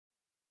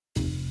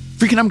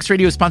Freakonomics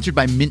Radio is sponsored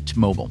by Mint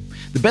Mobile.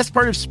 The best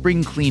part of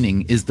spring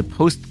cleaning is the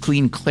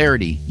post-clean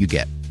clarity you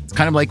get. It's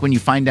kind of like when you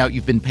find out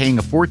you've been paying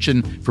a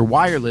fortune for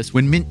wireless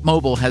when Mint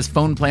Mobile has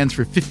phone plans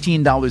for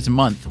 $15 a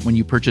month when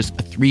you purchase a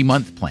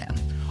 3-month plan.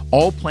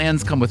 All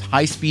plans come with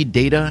high-speed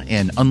data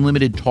and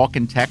unlimited talk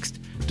and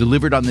text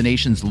delivered on the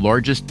nation's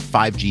largest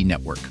 5G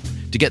network.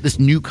 To get this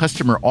new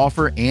customer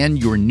offer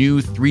and your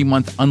new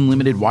 3-month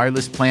unlimited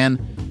wireless plan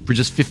for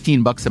just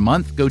 $15 a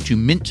month, go to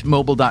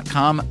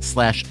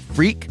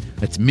mintmobile.com/freak.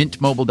 That's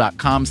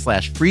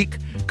mintmobile.com/freak.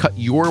 Cut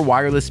your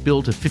wireless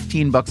bill to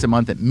 $15 a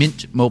month at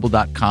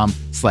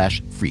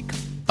mintmobile.com/freak.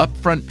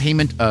 Upfront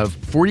payment of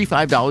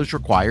 $45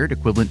 required,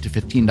 equivalent to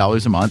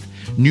 $15 a month.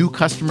 New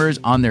customers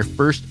on their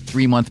first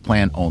 3-month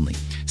plan only.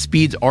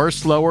 Speeds are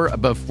slower,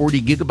 above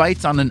 40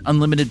 gigabytes on an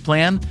unlimited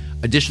plan.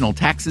 Additional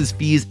taxes,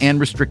 fees, and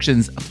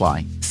restrictions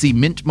apply. See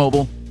Mint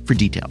Mobile for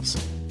details.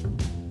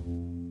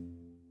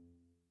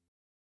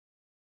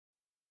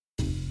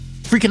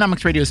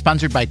 Freakonomics Radio is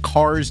sponsored by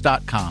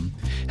Cars.com.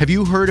 Have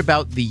you heard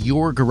about the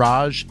Your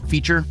Garage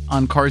feature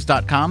on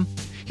Cars.com?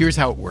 Here's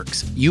how it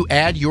works. You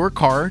add your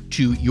car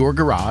to your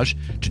garage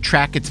to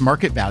track its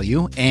market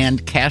value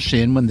and cash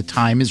in when the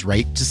time is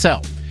right to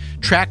sell.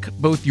 Track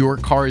both your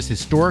car's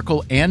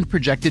historical and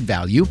projected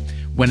value.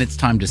 When it's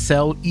time to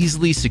sell,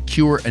 easily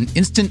secure an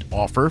instant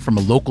offer from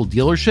a local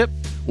dealership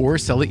or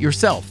sell it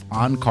yourself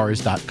on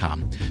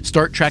Cars.com.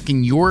 Start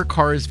tracking your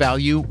car's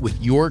value with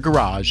your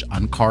garage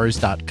on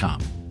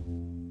Cars.com.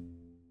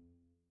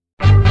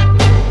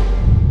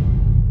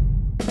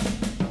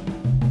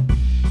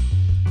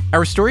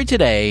 Our story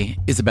today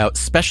is about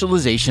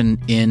specialization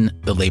in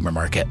the labor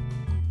market.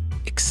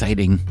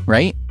 Exciting,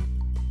 right?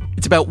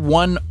 It's about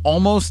one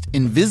almost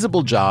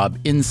invisible job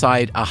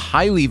inside a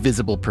highly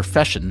visible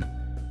profession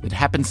that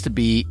happens to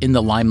be in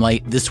the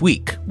limelight this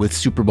week with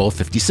Super Bowl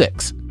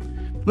 56.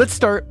 Let's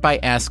start by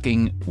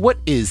asking, what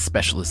is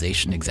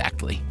specialization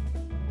exactly?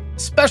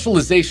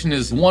 Specialization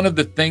is one of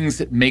the things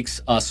that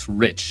makes us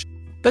rich.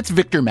 That's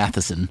Victor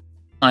Matheson.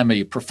 I'm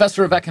a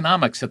professor of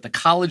economics at the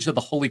College of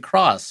the Holy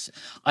Cross.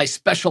 I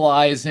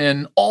specialize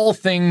in all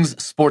things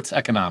sports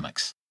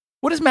economics.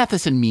 What does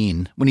Matheson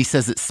mean when he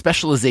says that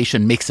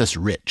specialization makes us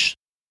rich?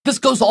 This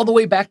goes all the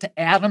way back to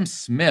Adam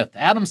Smith.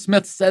 Adam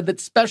Smith said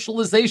that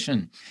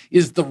specialization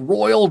is the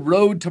royal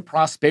road to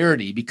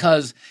prosperity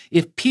because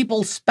if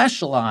people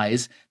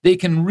specialize, they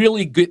can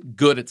really get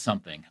good at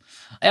something.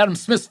 Adam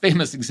Smith's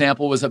famous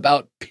example was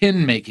about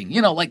pin making,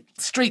 like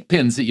straight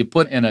pins that you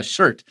put in a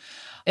shirt.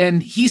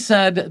 And he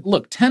said,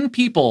 look, 10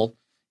 people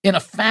in a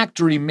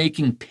factory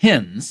making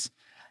pins,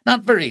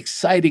 not very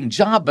exciting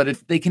job, but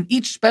if they can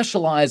each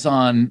specialize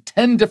on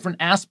 10 different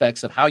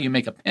aspects of how you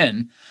make a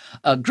pin,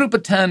 a group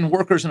of 10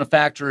 workers in a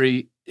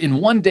factory in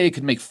one day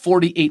could make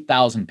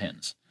 48,000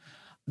 pins.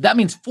 That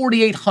means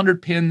 4,800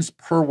 pins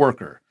per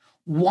worker.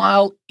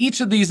 While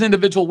each of these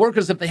individual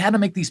workers, if they had to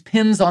make these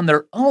pins on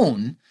their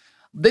own,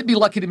 they'd be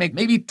lucky to make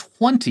maybe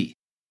 20.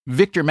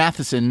 Victor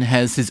Matheson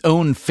has his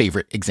own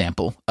favorite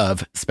example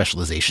of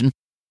specialization.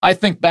 I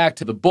think back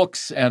to the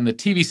books and the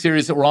TV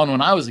series that were on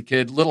when I was a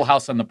kid, Little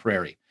House on the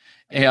Prairie.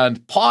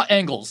 And Pa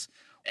Engels,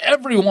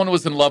 everyone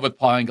was in love with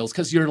Pa Engels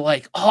because you're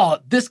like, oh,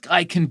 this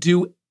guy can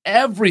do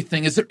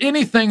everything. Is there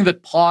anything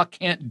that Pa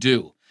can't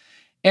do?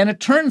 And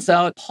it turns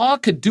out Pa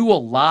could do a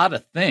lot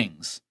of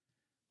things,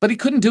 but he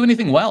couldn't do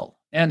anything well.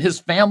 And his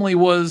family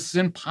was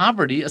in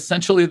poverty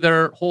essentially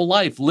their whole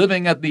life,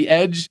 living at the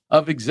edge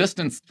of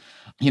existence.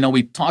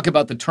 We talk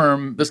about the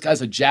term, this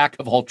guy's a jack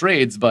of all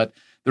trades, but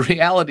the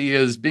reality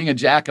is being a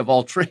jack of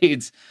all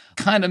trades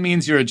kind of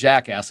means you're a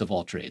jackass of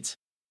all trades.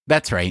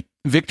 That's right.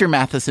 Victor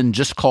Matheson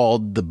just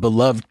called the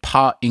beloved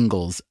Pa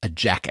Engels a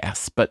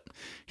jackass, but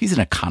he's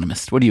an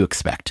economist. What do you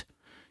expect?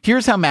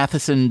 Here's how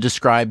Matheson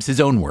describes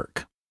his own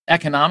work.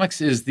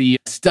 Economics is the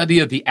study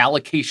of the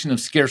allocation of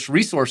scarce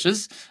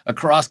resources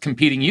across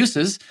competing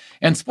uses,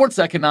 and sports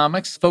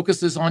economics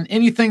focuses on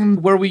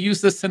anything where we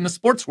use this in the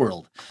sports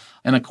world.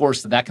 And of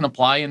course, that can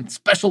apply in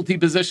specialty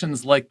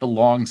positions like the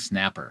long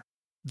snapper.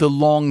 The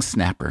long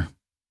snapper.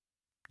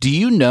 Do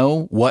you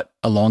know what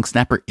a long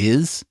snapper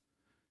is?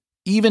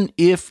 Even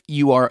if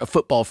you are a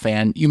football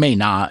fan, you may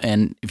not.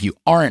 And if you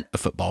aren't a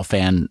football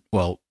fan,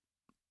 well,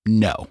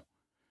 no.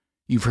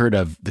 You've heard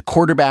of the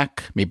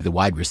quarterback, maybe the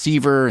wide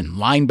receiver and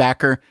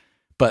linebacker,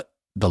 but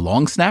the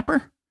long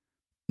snapper?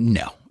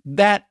 No,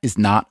 that is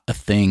not a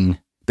thing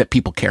that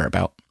people care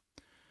about.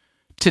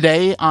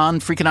 Today on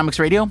Freakonomics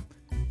Radio,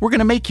 we're going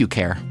to make you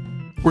care.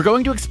 We're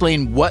going to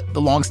explain what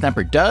the long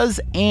snapper does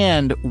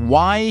and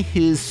why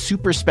his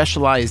super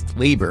specialized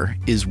labor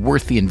is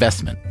worth the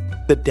investment.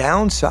 The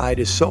downside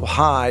is so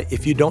high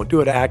if you don't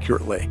do it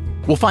accurately.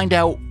 We'll find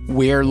out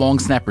where long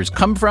snappers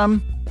come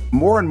from.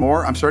 More and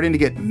more, I'm starting to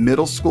get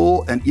middle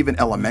school and even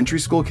elementary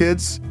school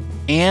kids.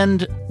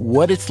 And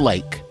what it's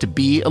like to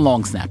be a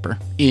long snapper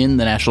in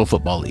the National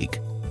Football League.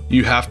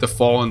 You have to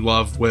fall in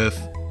love with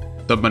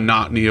the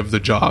monotony of the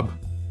job.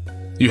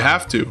 You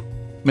have to.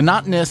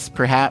 Monotonous,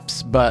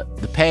 perhaps, but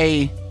the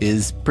pay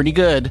is pretty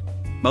good.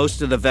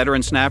 Most of the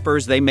veteran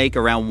snappers, they make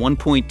around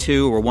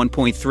 1.2 or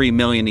 1.3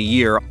 million a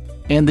year.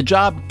 and the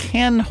job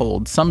can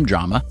hold some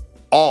drama.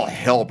 All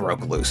hell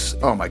broke loose.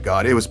 Oh my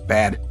God, it was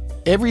bad.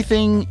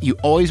 Everything you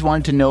always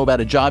wanted to know about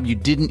a job you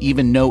didn't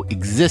even know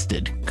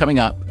existed, coming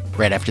up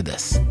right after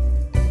this.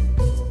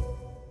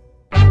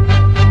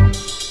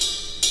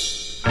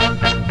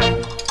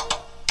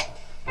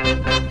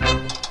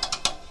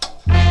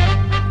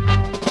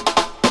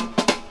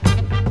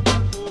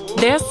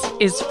 This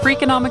is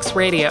Freakonomics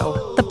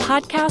Radio, the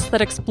podcast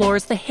that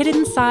explores the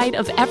hidden side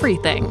of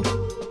everything,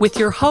 with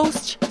your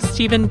host,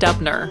 Stephen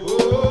Dubner.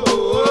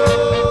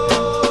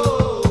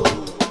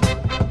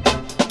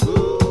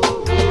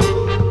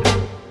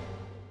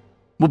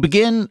 We'll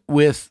begin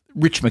with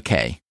Rich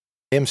McKay.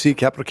 MC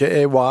capital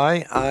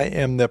K-A-Y. I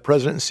am the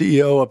president and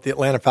CEO of the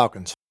Atlanta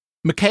Falcons.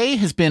 McKay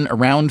has been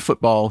around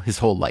football his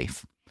whole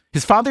life.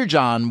 His father,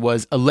 John,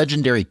 was a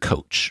legendary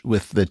coach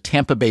with the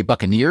Tampa Bay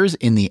Buccaneers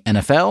in the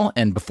NFL,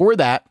 and before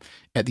that,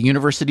 at the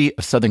University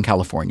of Southern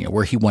California,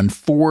 where he won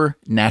 4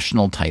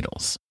 national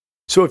titles.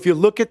 So if you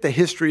look at the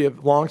history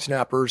of long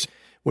snappers,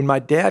 when my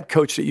dad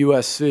coached at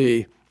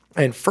USC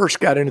and first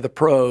got into the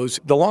pros,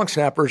 the long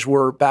snappers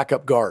were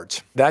backup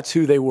guards. That's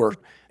who they were.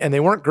 And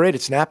they weren't great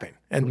at snapping.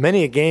 And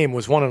many a game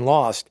was won and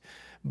lost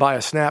by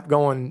a snap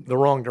going the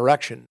wrong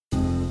direction.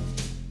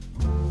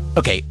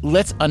 Okay,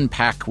 let's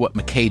unpack what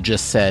McKay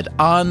just said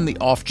on the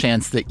off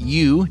chance that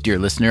you, dear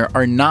listener,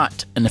 are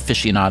not an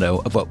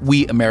aficionado of what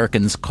we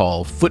Americans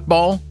call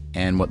football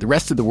and what the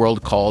rest of the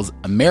world calls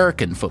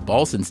American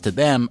football, since to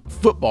them,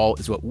 football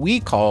is what we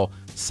call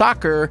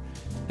soccer.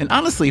 And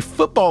honestly,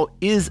 football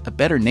is a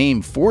better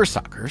name for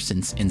soccer,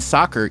 since in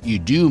soccer, you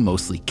do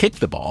mostly kick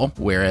the ball,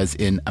 whereas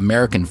in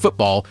American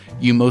football,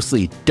 you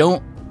mostly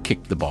don't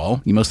kick the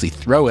ball. You mostly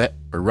throw it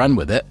or run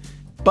with it.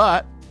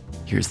 But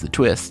here's the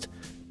twist.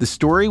 The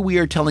story we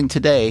are telling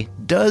today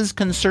does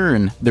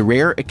concern the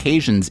rare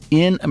occasions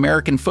in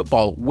American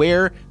football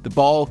where the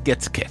ball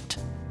gets kicked.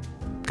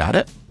 Got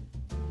it?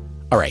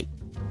 All right,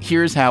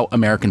 here's how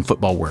American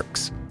football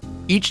works.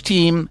 Each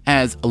team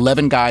has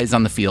 11 guys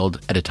on the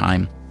field at a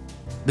time.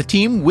 The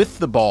team with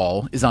the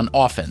ball is on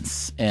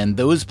offense, and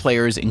those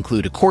players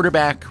include a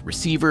quarterback,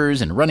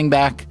 receivers, and running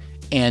back,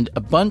 and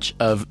a bunch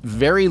of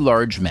very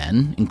large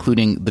men,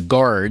 including the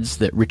guards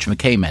that Rich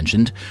McKay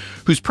mentioned,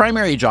 whose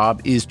primary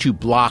job is to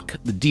block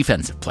the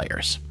defensive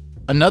players.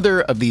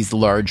 Another of these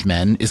large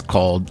men is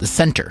called the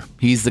center.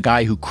 He's the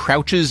guy who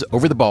crouches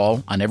over the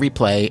ball on every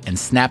play and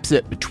snaps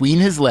it between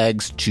his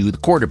legs to the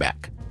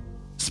quarterback.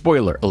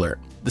 Spoiler alert,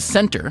 the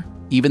center,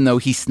 even though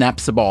he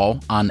snaps the ball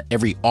on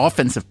every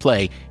offensive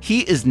play,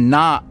 he is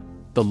not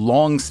the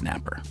long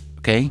snapper,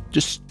 okay?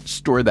 Just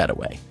store that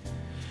away.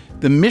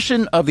 The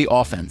mission of the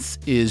offense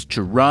is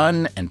to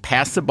run and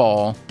pass the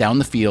ball down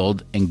the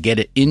field and get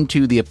it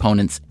into the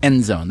opponent's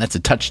end zone. That's a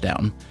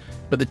touchdown.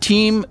 But the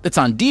team that's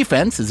on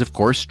defense is, of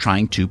course,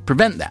 trying to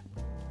prevent that.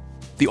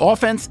 The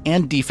offense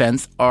and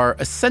defense are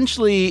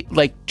essentially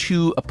like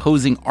two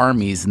opposing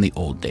armies in the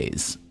old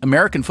days.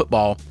 American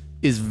football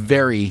is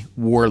very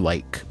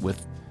warlike,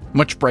 with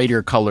much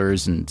brighter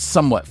colors and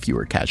somewhat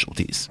fewer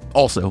casualties.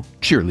 Also,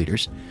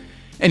 cheerleaders.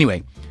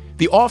 Anyway,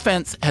 the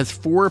offense has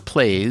 4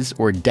 plays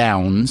or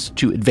downs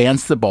to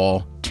advance the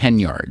ball 10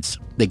 yards.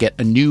 They get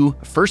a new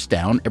first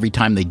down every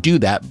time they do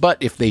that, but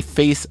if they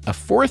face a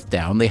 4th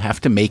down, they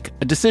have to make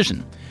a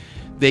decision.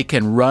 They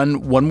can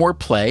run one more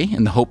play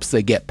in the hopes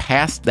they get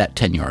past that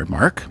 10-yard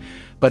mark,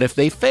 but if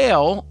they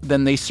fail,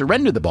 then they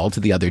surrender the ball to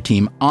the other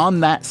team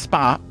on that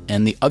spot,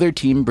 and the other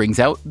team brings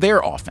out their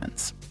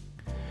offense.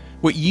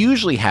 What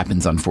usually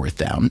happens on 4th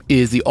down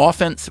is the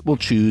offense will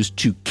choose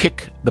to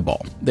kick the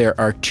ball. There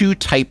are 2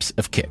 types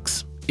of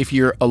kicks. If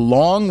you're a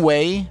long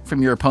way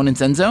from your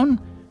opponent's end zone,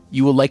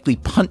 you will likely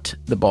punt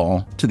the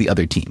ball to the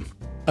other team.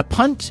 A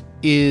punt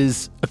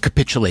is a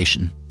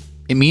capitulation.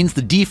 It means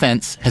the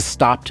defense has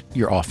stopped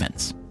your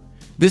offense.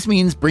 This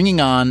means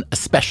bringing on a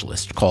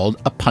specialist called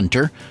a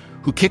punter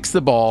who kicks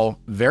the ball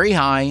very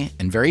high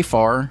and very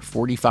far,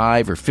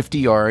 45 or 50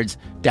 yards,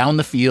 down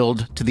the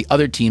field to the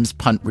other team's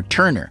punt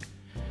returner.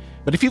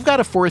 But if you've got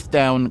a 4th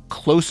down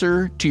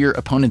closer to your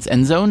opponent's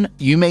end zone,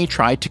 you may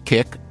try to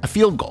kick a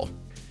field goal.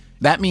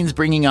 That means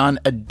bringing on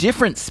a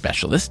different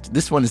specialist.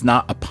 This one is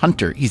not a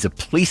punter, he's a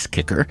place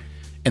kicker.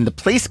 And the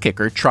place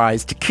kicker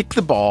tries to kick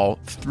the ball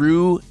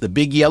through the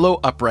big yellow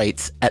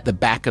uprights at the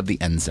back of the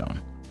end zone.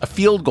 A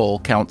field goal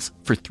counts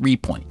for 3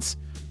 points.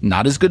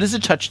 Not as good as a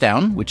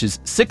touchdown, which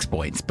is 6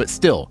 points, but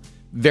still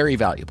very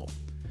valuable.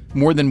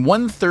 More than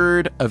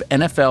 1/3 of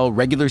NFL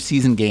regular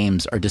season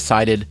games are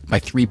decided by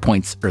 3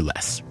 points or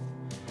less.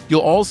 You'll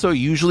also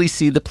usually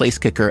see the place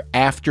kicker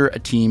after a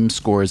team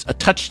scores a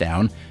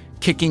touchdown,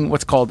 kicking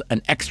what's called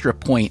an extra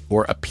point,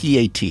 or a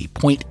PAT,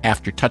 point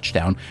after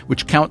touchdown,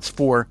 which counts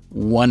for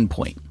 1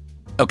 point.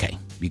 Okay,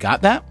 you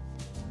got that?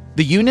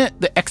 The unit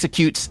that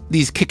executes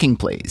these kicking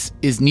plays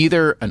is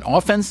neither an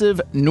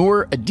offensive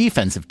nor a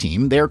defensive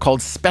team. They are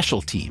called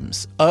special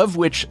teams, of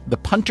which the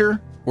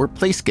punter or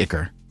place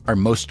kicker are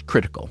most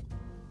critical.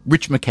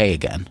 Rich McKay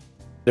again.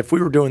 If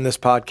we were doing this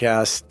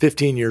podcast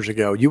 15 years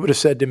ago, you would have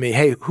said to me,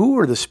 hey, who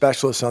are the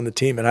specialists on the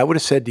team? And I would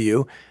have said to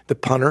you, the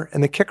punter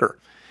and the kicker.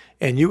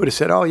 And you would have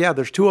said, oh, yeah,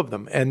 there's two of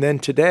them. And then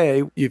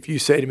today, if you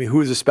say to me,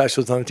 who's the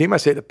specialist on the team? I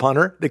say the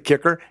punter, the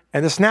kicker,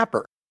 and the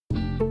snapper.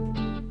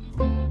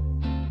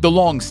 The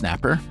long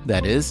snapper,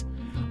 that is.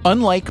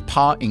 Unlike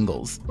Pa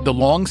Ingalls, the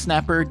long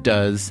snapper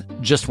does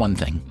just one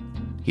thing.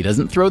 He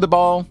doesn't throw the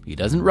ball, he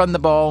doesn't run the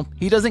ball,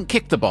 he doesn't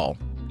kick the ball,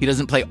 he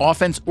doesn't play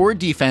offense or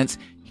defense,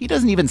 he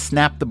doesn't even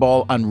snap the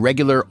ball on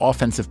regular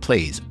offensive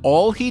plays.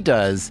 All he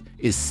does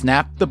is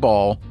snap the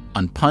ball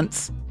on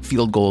punts,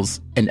 field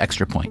goals, and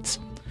extra points.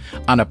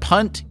 On a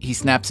punt, he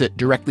snaps it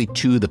directly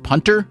to the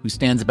punter, who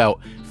stands about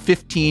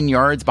 15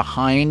 yards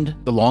behind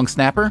the long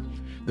snapper.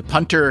 The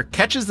punter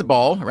catches the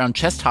ball around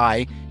chest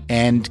high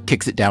and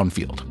kicks it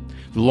downfield.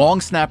 The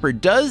long snapper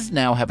does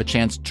now have a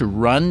chance to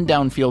run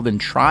downfield and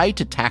try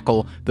to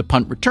tackle the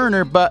punt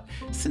returner, but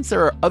since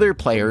there are other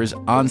players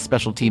on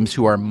special teams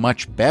who are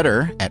much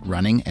better at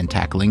running and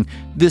tackling,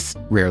 this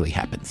rarely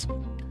happens.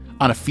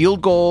 On a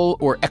field goal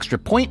or extra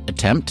point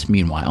attempt,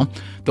 meanwhile,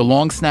 the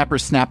long snapper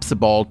snaps the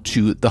ball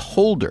to the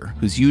holder,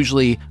 who's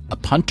usually a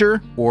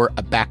punter or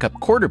a backup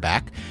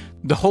quarterback.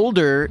 The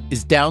holder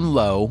is down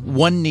low,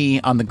 one knee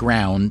on the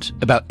ground,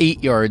 about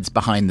 8 yards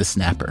behind the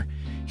snapper.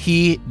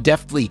 He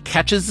deftly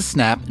catches the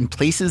snap and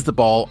places the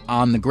ball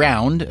on the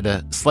ground at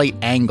a slight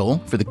angle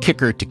for the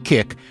kicker to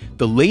kick,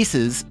 the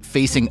laces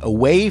facing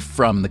away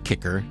from the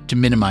kicker to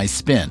minimize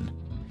spin.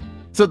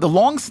 So the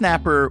long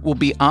snapper will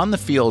be on the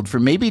field for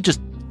maybe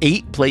just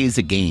 8 plays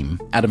a game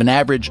out of an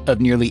average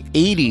of nearly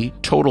 80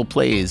 total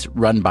plays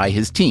run by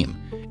his team.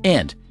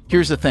 And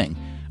here's the thing.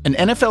 An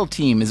NFL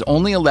team is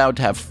only allowed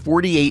to have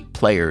 48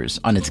 players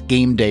on its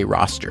game day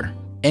roster.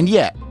 And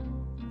yet,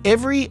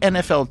 every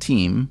NFL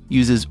team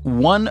uses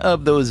one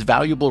of those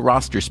valuable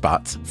roster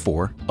spots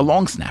for a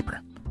long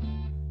snapper.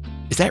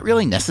 Is that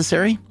really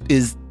necessary?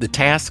 Is the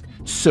task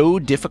so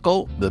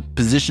difficult, the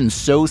position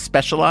so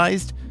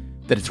specialized,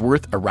 that it's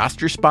worth a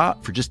roster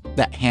spot for just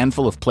that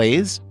handful of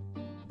plays?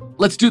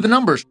 Let's do the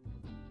numbers.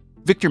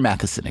 Victor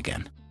Matheson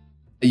again.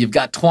 You've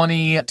got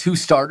 22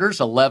 starters,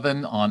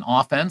 11 on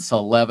offense,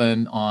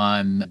 11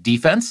 on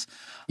defense.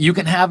 You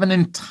can have an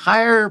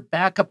entire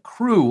backup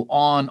crew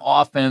on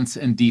offense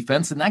and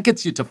defense, and that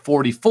gets you to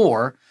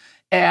 44.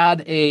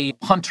 Add a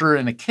punter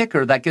and a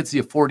kicker, that gets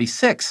you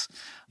 46.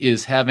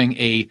 Is having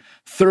a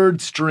third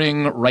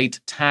string right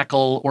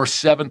tackle or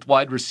seventh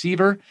wide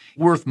receiver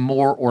worth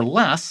more or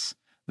less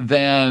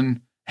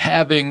than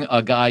having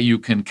a guy you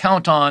can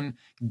count on,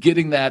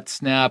 getting that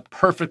snap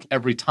perfect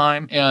every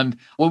time? And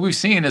what we've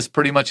seen is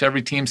pretty much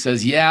every team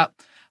says, yeah,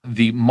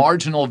 the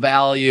marginal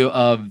value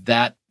of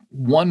that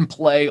one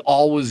play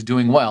always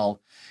doing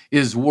well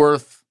is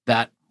worth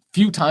that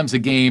few times a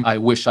game I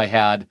wish I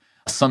had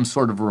some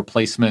sort of a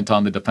replacement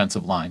on the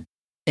defensive line.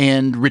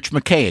 And Rich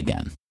McKay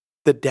again.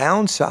 The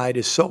downside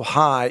is so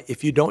high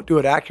if you don't do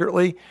it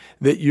accurately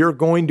that you're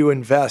going to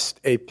invest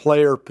a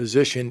player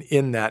position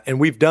in that. And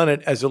we've done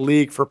it as a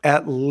league for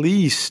at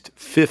least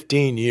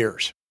 15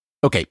 years.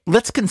 Okay,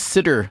 let's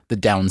consider the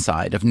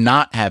downside of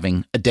not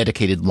having a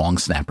dedicated long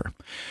snapper.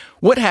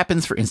 What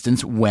happens, for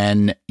instance,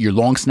 when your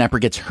long snapper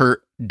gets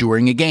hurt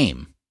during a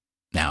game?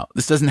 Now,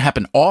 this doesn't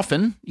happen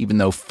often, even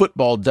though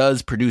football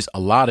does produce a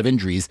lot of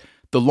injuries.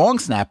 The long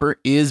snapper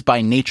is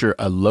by nature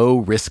a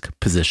low-risk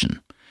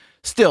position.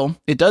 Still,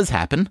 it does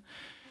happen.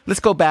 Let's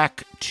go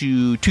back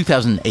to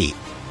 2008.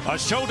 A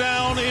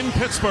showdown in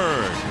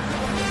Pittsburgh.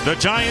 The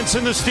Giants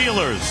and the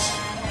Steelers.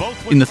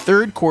 In the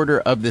third quarter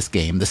of this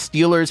game, the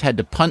Steelers had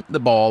to punt the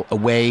ball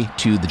away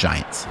to the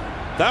Giants.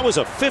 That was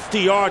a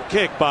 50-yard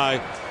kick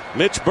by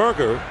Mitch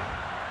Berger.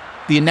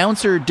 The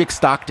announcer, Dick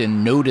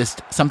Stockton,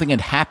 noticed something had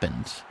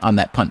happened on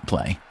that punt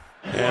play.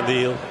 And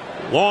the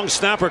long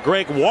snapper,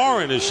 Greg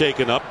Warren, is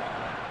shaken up.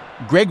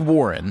 Greg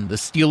Warren, the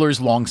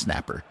Steelers' long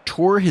snapper,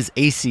 tore his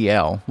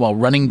ACL while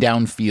running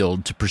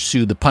downfield to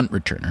pursue the punt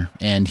returner,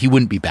 and he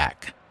wouldn't be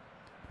back.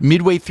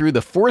 Midway through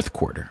the fourth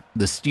quarter,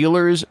 the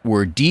Steelers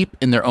were deep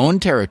in their own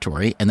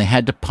territory, and they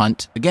had to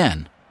punt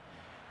again.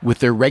 With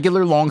their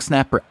regular long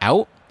snapper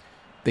out,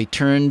 they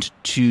turned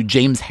to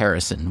James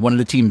Harrison, one of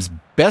the team's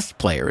best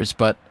players,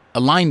 but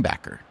a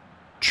linebacker,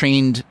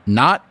 trained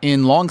not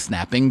in long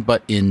snapping,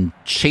 but in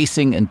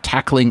chasing and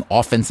tackling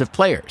offensive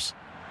players.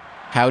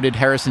 How did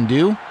Harrison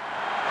do?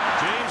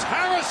 James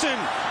Harrison,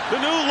 the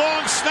new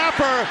long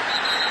snapper,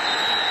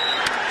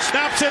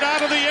 snaps it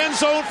out of the end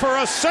zone for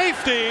a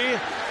safety,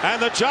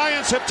 and the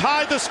Giants have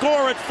tied the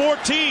score at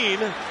 14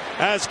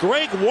 as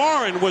Greg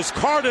Warren was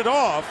carted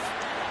off.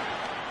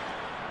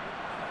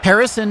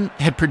 Harrison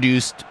had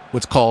produced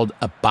what's called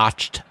a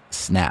botched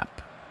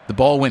snap. The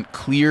ball went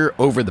clear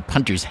over the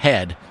punter's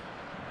head,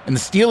 and the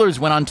Steelers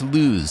went on to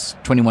lose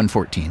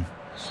 21-14.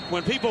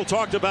 When people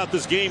talked about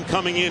this game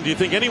coming in, do you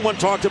think anyone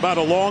talked about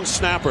a long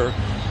snapper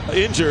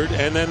injured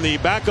and then the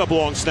backup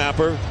long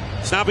snapper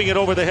snapping it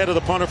over the head of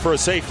the punter for a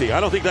safety? I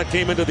don't think that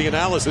came into the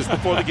analysis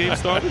before the game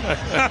started.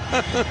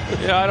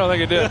 Yeah, I don't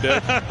think it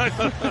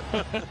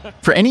did.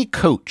 For any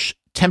coach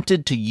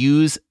tempted to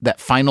use that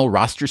final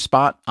roster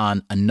spot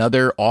on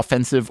another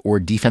offensive or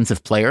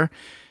defensive player,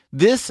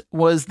 this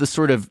was the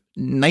sort of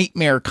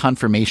nightmare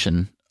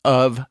confirmation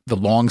of the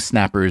long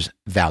snapper's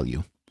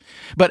value.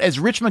 But as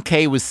Rich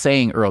McKay was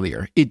saying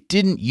earlier, it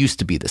didn't used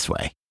to be this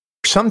way.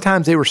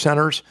 Sometimes they were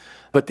centers,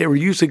 but they were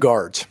usually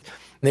guards.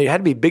 They had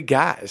to be big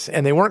guys,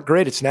 and they weren't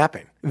great at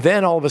snapping.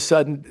 Then all of a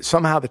sudden,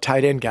 somehow the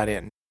tight end got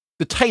in.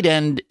 The tight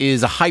end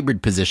is a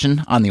hybrid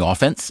position on the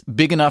offense,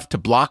 big enough to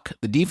block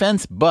the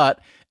defense, but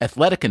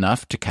athletic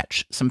enough to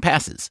catch some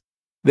passes.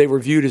 They were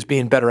viewed as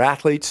being better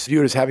athletes,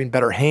 viewed as having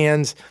better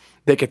hands.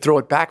 They could throw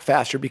it back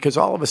faster because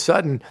all of a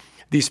sudden,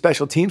 these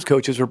special teams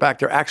coaches were back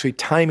there actually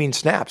timing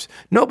snaps.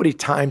 Nobody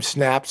timed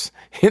snaps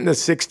in the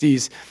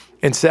 60s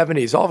and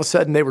 70s. All of a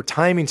sudden, they were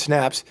timing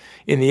snaps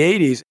in the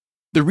 80s.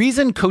 The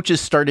reason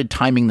coaches started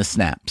timing the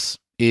snaps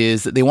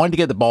is that they wanted to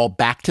get the ball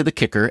back to the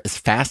kicker as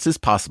fast as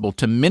possible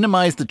to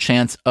minimize the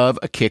chance of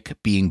a kick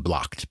being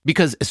blocked.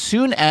 Because as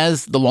soon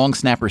as the long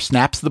snapper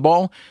snaps the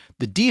ball,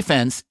 the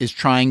defense is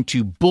trying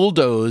to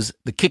bulldoze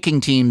the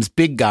kicking team's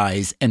big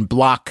guys and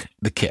block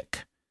the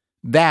kick.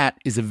 That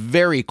is a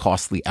very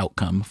costly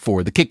outcome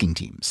for the kicking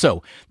team.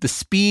 So the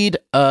speed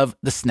of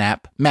the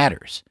snap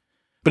matters.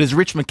 But as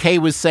Rich McKay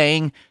was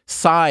saying,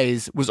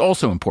 size was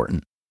also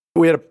important.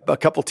 We had a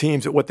couple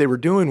teams that what they were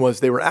doing was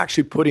they were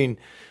actually putting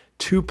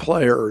two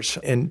players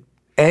and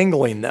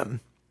angling them.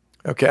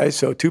 Okay,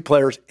 so two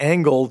players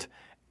angled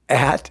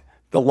at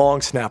the long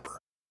snapper.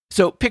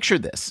 So picture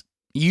this.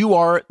 You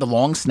are the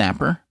long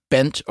snapper,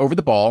 bent over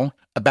the ball,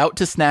 about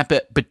to snap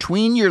it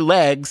between your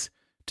legs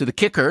to the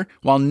kicker,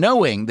 while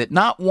knowing that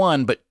not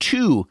one, but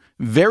two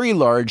very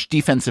large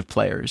defensive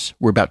players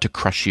were about to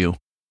crush you.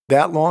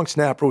 That long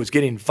snapper was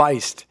getting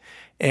viced.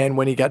 And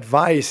when he got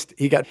viced,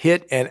 he got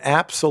hit and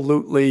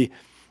absolutely,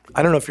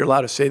 I don't know if you're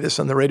allowed to say this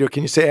on the radio.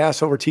 Can you say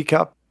ass over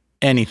teacup?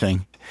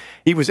 Anything.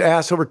 He was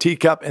ass over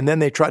teacup, and then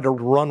they tried to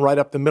run right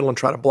up the middle and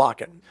try to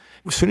block it.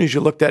 As soon as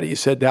you looked at it, you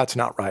said, that's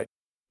not right.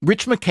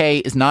 Rich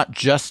McKay is not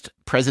just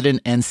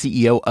president and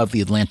CEO of the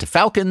Atlanta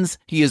Falcons.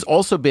 He has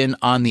also been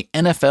on the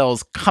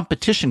NFL's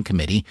competition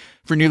committee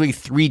for nearly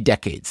 3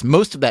 decades,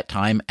 most of that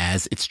time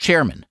as its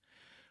chairman.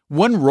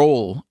 One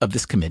role of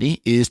this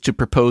committee is to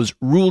propose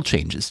rule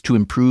changes to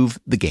improve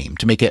the game,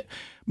 to make it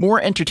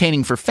more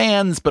entertaining for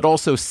fans, but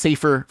also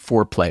safer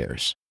for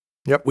players.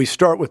 Yep, we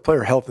start with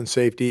player health and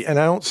safety, and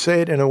I don't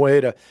say it in a way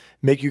to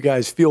make you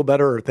guys feel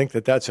better or think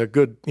that that's a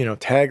good,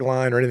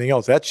 tagline or anything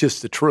else. That's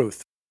just the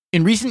truth.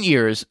 In recent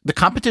years, the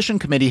competition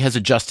committee has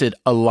adjusted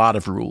a lot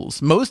of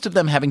rules, most of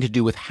them having to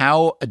do with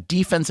how a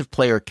defensive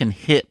player can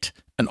hit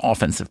an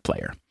offensive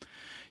player.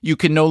 You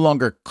can no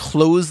longer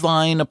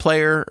clothesline a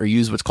player or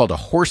use what's called a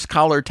horse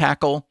collar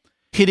tackle.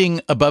 Hitting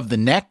above the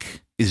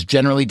neck is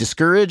generally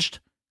discouraged.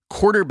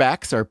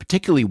 Quarterbacks are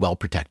particularly well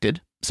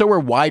protected. So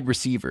are wide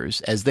receivers,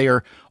 as they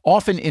are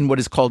often in what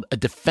is called a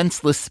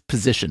defenseless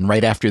position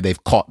right after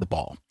they've caught the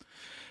ball.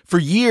 For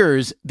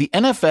years, the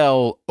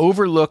NFL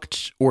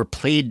overlooked or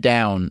played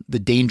down the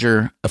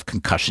danger of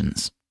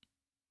concussions.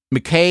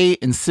 McKay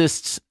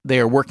insists they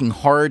are working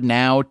hard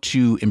now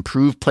to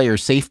improve player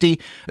safety,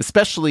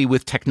 especially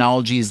with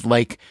technologies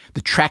like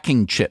the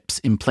tracking chips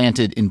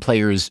implanted in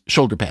players'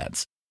 shoulder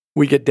pads.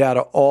 We get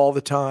data all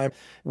the time.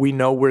 We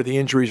know where the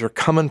injuries are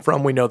coming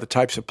from. We know the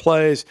types of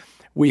plays.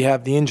 We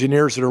have the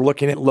engineers that are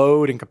looking at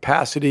load and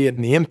capacity and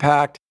the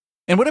impact.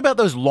 And what about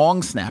those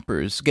long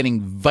snappers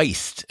getting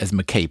viced, as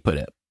McKay put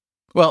it?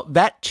 Well,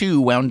 that too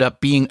wound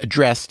up being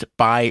addressed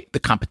by the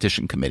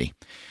competition committee.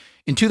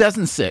 In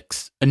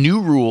 2006, a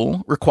new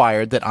rule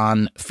required that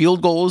on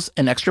field goals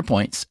and extra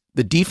points,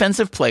 the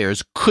defensive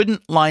players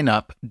couldn't line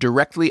up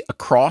directly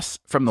across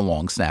from the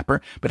long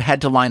snapper, but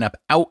had to line up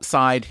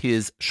outside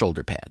his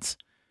shoulder pads.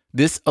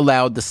 This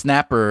allowed the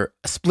snapper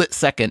a split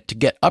second to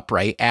get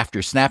upright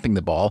after snapping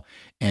the ball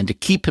and to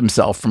keep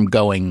himself from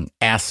going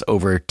ass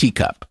over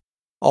teacup.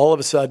 All of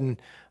a sudden,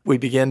 we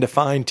began to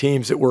find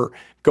teams that were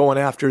going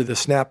after the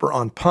snapper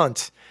on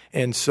punts.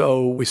 And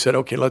so we said,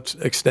 okay, let's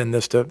extend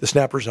this to the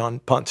snappers on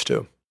punts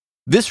too.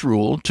 This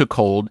rule took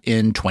hold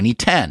in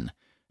 2010.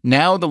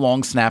 Now the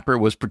long snapper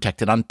was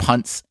protected on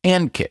punts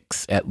and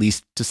kicks, at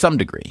least to some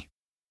degree.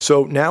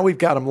 So now we've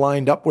got them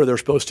lined up where they're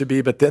supposed to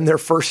be, but then their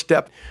first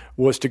step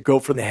was to go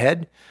for the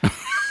head.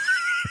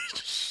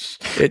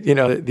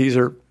 These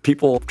are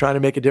people trying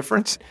to make a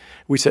difference.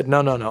 We said,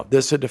 no,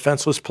 this is a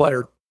defenseless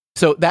player.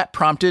 So that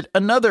prompted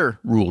another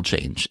rule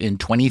change in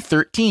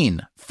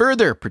 2013,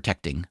 further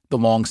protecting the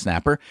long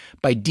snapper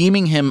by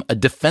deeming him a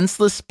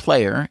defenseless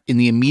player in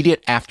the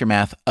immediate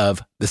aftermath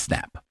of the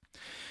snap.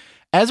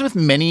 As with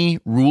many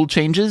rule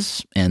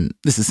changes, and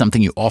this is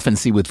something you often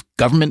see with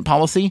government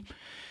policy,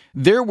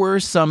 there were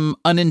some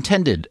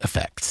unintended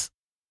effects.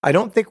 I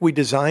don't think we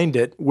designed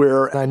it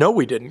where, and I know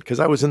we didn't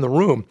because I was in the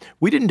room,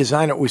 we didn't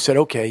design it. We said,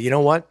 okay, you know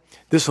what?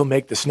 This will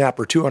make the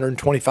snapper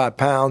 225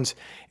 pounds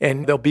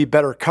and they'll be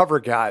better cover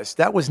guys.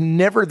 That was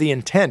never the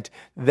intent.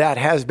 That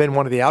has been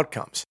one of the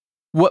outcomes.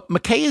 What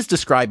McKay is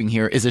describing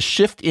here is a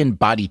shift in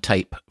body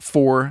type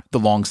for the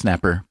long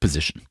snapper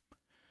position.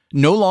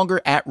 No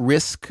longer at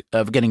risk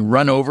of getting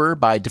run over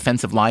by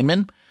defensive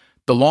linemen,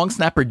 the long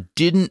snapper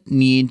didn't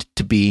need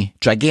to be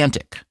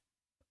gigantic.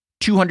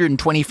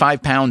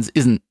 225 pounds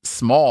isn't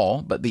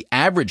small, but the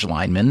average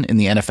lineman in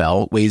the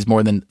NFL weighs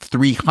more than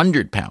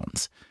 300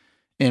 pounds.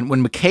 And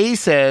when McKay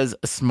says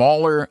a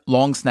smaller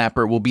long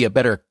snapper will be a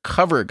better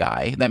cover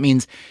guy, that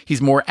means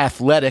he's more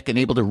athletic and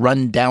able to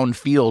run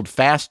downfield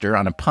faster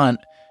on a punt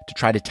to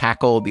try to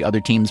tackle the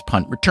other team's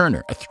punt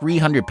returner. A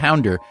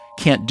 300-pounder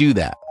can't do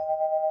that.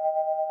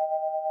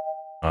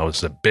 I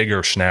was a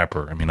bigger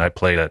snapper. I mean, I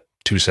played at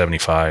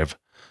 275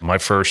 my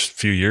first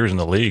few years in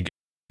the league.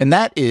 And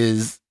that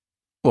is,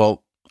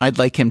 well, I'd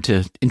like him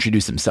to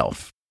introduce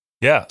himself.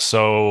 Yeah,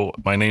 so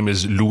my name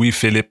is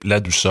Louis-Philippe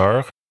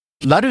Ladouceur.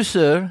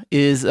 Ladouceur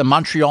is a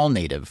Montreal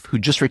native who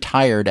just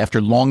retired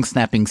after long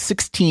snapping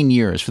 16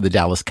 years for the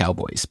Dallas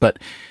Cowboys. But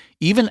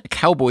even a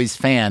Cowboys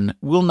fan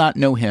will not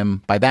know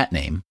him by that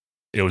name.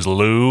 It was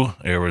Lou,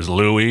 it was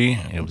Louis,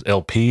 it was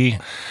LP,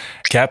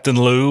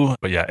 Captain Lou.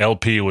 But yeah,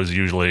 LP was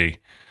usually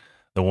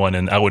the one,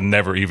 and I would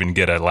never even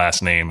get a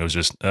last name. It was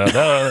just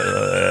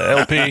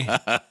LP.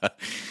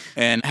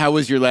 And how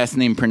was your last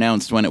name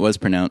pronounced when it was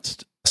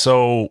pronounced?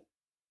 So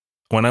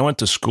when I went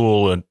to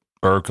school at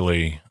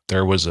Berkeley,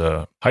 there was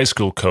a high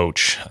school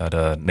coach at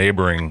a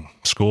neighboring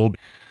school.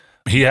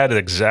 He had the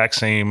exact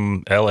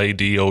same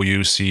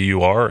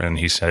Ladouceur, and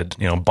he said,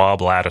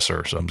 Bob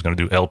Ladouceur. So I'm going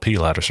to do LP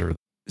Ladouceur.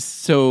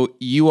 So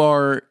you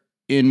are,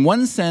 in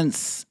one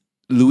sense,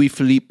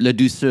 Louis-Philippe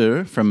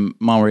Ladouceur from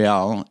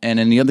Montreal, and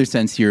in the other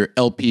sense, you're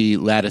LP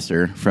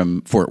Ladouceur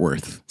from Fort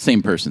Worth.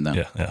 Same person, though.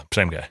 Yeah,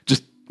 same guy.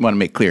 Just want to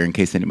make clear in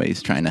case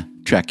anybody's trying to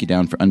track you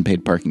down for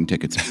unpaid parking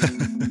tickets.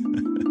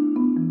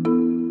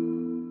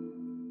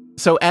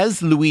 So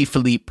as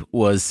Louis-Philippe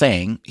was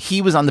saying,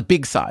 he was on the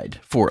big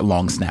side for a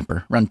long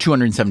snapper, around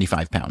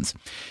 275 pounds.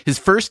 His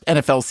first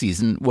NFL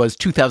season was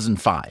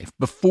 2005,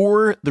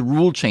 before the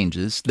rule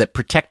changes that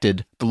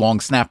protected the long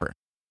snapper.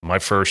 My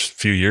first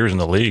few years in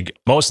the league,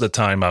 most of the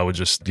time I would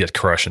just get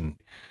crushing.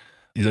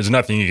 There's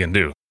nothing you can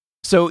do.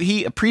 So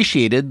he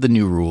appreciated the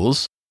new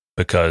rules.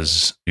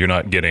 Because you're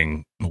not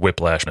getting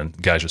whiplash and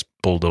guys just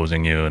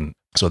bulldozing you. And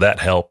so that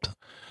helped.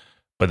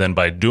 But then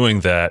by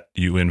doing that,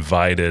 you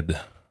invited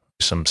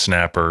some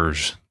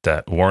snappers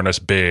that weren't as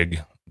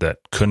big, that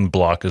couldn't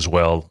block as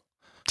well,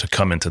 to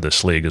come into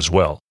this league as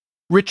well.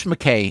 Rich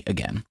McKay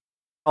again.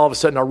 All of a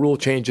sudden, our rule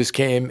changes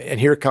came, and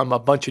here come a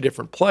bunch of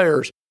different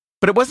players.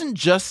 But it wasn't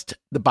just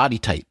the body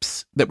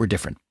types that were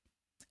different.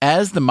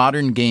 As the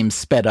modern game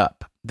sped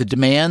up, the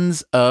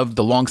demands of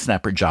the long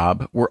snapper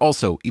job were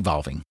also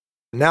evolving.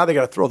 Now they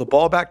got to throw the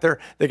ball back there.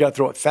 They got to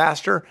throw it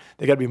faster.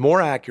 They got to be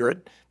more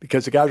accurate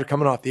because the guys are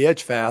coming off the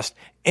edge fast,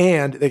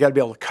 and they got to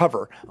be able to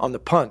cover on the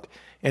punt.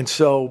 And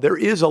so there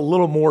is a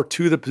little more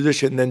to the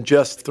position than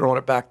just throwing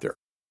it back there.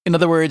 In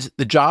other words,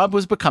 the job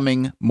was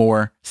becoming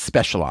more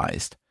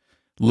specialized.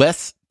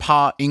 Less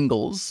Pa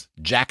Ingalls,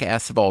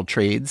 jackass of all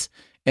trades,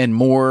 and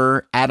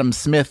more Adam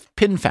Smith,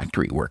 pin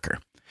factory worker.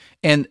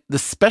 And the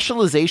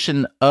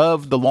specialization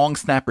of the long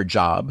snapper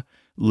job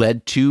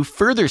led to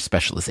further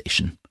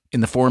specialization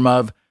in the form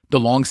of the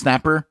long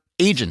snapper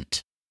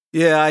agent.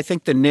 Yeah, I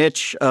think the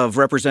niche of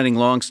representing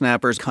long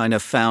snappers kind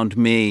of found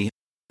me.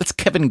 That's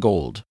Kevin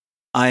Gold.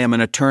 I am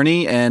an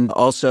attorney and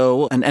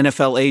also an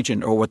NFL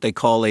agent, or what they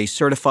call a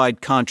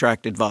certified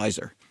contract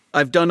advisor.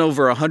 I've done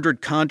over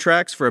 100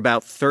 contracts for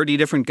about 30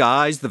 different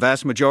guys, the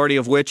vast majority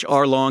of which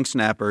are long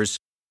snappers.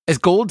 As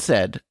Gold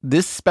said,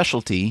 this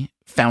specialty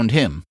found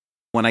him.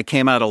 When I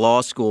came out of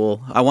law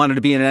school, I wanted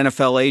to be an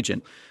NFL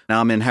agent.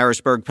 Now I'm in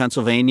Harrisburg,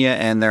 Pennsylvania,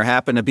 and there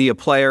happened to be a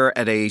player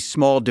at a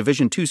small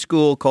Division II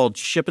school called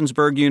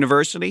Shippensburg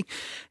University,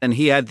 and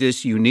he had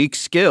this unique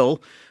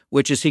skill,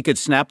 which is he could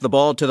snap the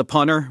ball to the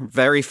punter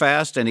very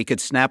fast, and he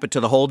could snap it to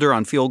the holder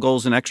on field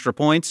goals and extra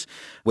points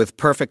with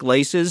perfect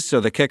laces so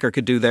the kicker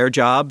could do their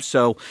job.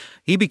 So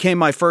he became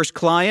my first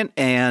client,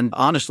 and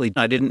honestly,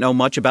 I didn't know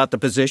much about the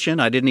position.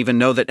 I didn't even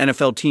know that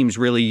NFL teams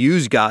really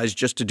use guys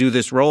just to do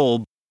this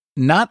role.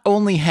 Not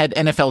only had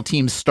NFL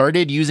teams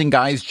started using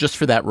guys just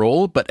for that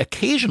role, but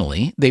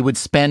occasionally they would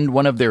spend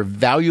one of their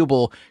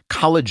valuable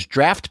college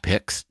draft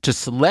picks to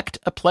select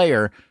a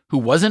player who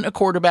wasn't a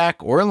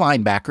quarterback or a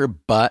linebacker,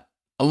 but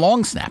a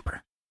long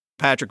snapper.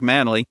 Patrick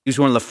Mannelly, he was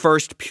one of the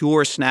first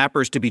pure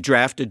snappers to be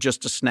drafted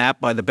just to snap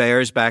by the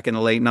Bears back in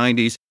the late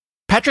 90s.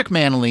 Patrick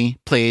Mannelly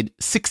played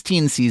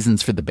 16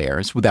 seasons for the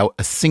Bears without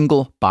a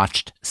single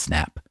botched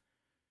snap.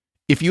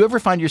 If you ever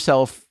find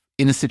yourself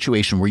in a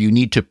situation where you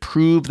need to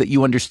prove that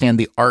you understand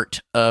the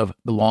art of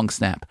the long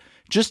snap,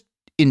 just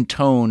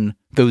intone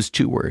those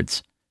two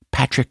words,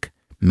 Patrick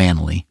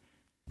Mannelly.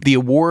 The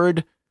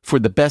award for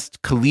the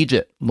best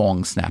collegiate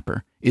long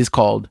snapper is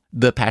called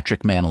the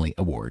Patrick Mannelly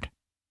Award.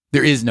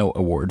 There is no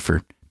award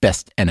for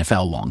best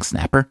NFL long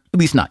snapper, at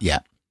least not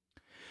yet.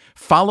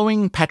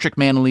 Following Patrick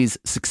Mannelly's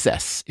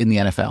success in the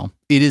NFL,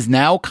 it is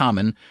now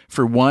common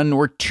for one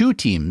or two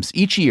teams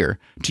each year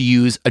to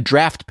use a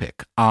draft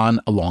pick on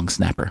a long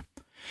snapper.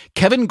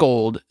 Kevin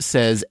Gold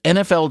says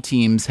NFL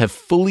teams have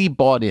fully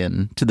bought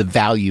in to the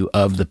value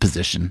of the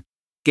position.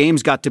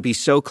 Games got to be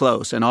so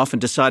close and often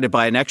decided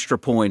by an extra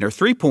point or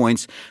 3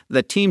 points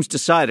that teams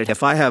decided,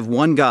 if I have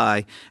one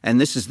guy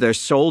and this is their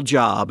sole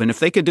job, and if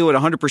they could do it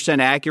 100%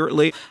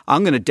 accurately,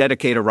 I'm going to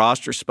dedicate a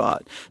roster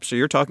spot. So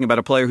you're talking about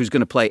a player who's going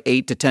to play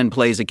 8 to 10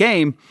 plays a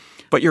game,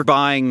 but you're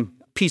buying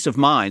peace of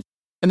mind.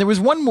 And there was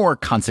one more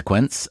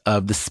consequence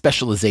of the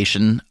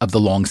specialization of the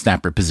long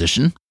snapper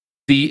position.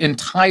 The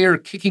entire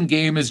kicking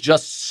game is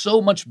just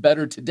so much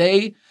better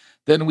today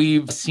than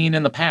we've seen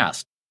in the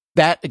past.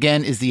 That,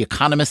 again, is the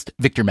economist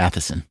Victor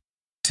Matheson.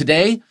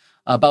 Today,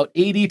 about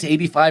 80 to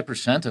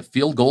 85% of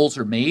field goals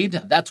are made.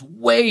 That's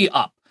way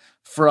up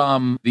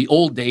from the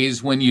old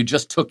days when you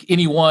just took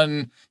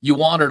anyone you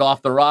wanted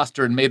off the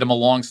roster and made him a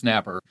long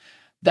snapper.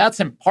 That's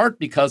in part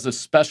because of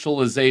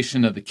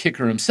specialization of the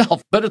kicker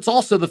himself, but it's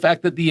also the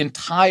fact that the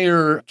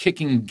entire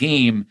kicking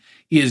game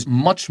is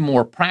much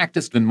more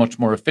practiced and much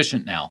more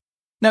efficient now.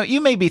 Now,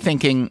 you may be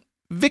thinking,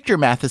 Victor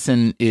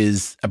Matheson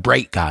is a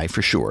bright guy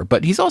for sure,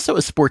 but he's also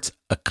a sports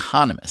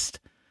economist.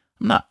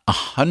 I'm not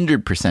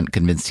 100%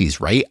 convinced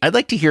he's right. I'd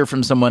like to hear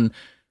from someone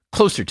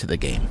closer to the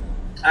game.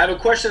 I have a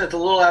question that's a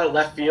little out of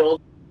left field.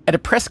 At a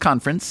press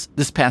conference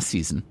this past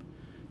season,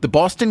 the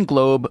Boston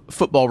Globe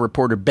football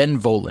reporter Ben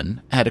Volin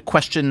had a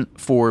question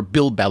for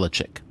Bill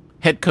Belichick,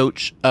 head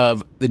coach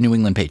of the New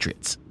England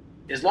Patriots.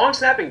 Is long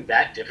snapping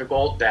that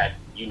difficult that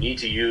you need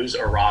to use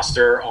a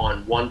roster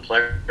on one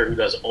player who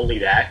does only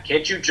that?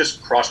 Can't you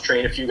just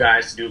cross-train a few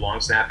guys to do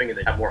long snapping and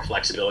then have more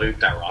flexibility with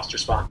that roster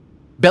spot?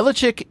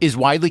 Belichick is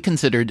widely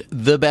considered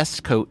the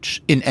best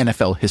coach in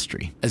NFL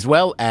history, as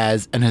well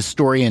as an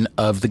historian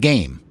of the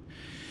game.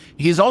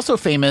 He is also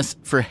famous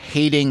for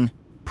hating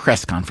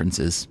press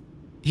conferences.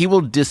 He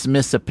will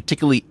dismiss a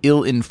particularly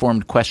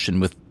ill-informed question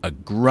with a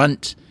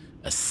grunt,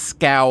 a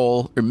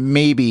scowl, or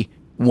maybe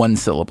one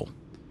syllable.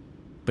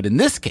 But in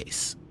this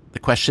case, the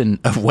question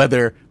of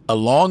whether a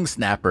long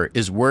snapper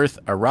is worth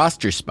a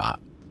roster spot,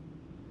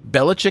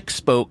 Belichick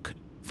spoke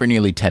for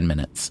nearly 10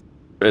 minutes.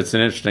 It's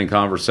an interesting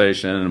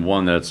conversation and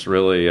one that's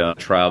really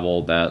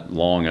traveled that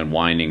long and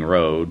winding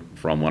road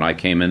from when I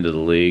came into the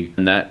league.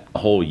 And that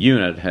whole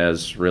unit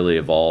has really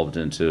evolved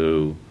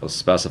into a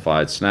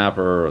specified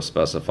snapper, a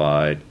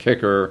specified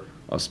kicker,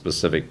 a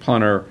specific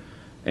punter,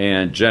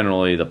 and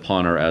generally the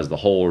punter as the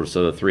holder,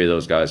 so the three of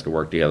those guys can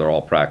work together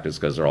all practice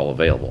because they're all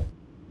available.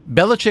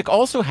 Belichick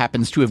also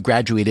happens to have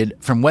graduated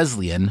from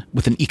Wesleyan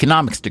with an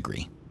economics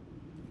degree.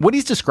 What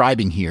he's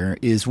describing here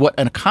is what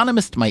an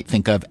economist might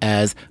think of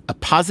as a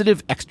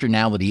positive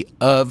externality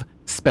of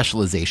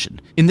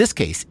specialization. In this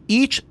case,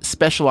 each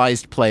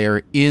specialized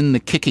player in the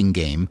kicking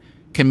game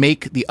can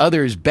make the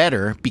others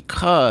better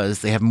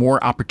because they have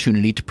more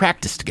opportunity to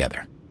practice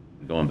together.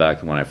 Going back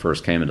to when I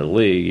first came into the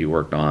league, you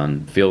worked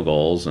on field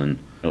goals, and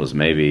it was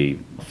maybe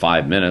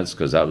 5 minutes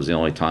because that was the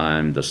only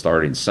time the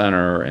starting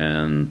center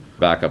and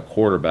backup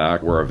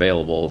quarterback were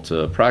available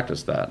to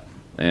practice that.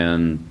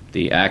 And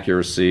the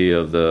accuracy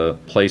of the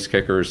place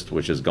kickers,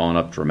 which has gone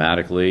up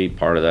dramatically.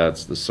 Part of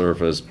that's the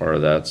surface, part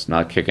of that's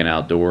not kicking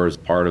outdoors.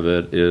 Part of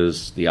it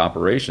is the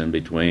operation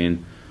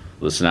between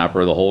the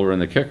snapper, the holder, and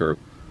the kicker.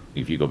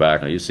 If you go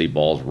back, you see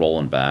balls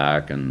rolling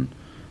back and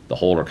the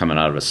holder coming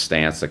out of a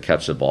stance to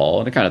catch the ball,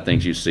 and the kind of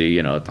things you see,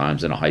 at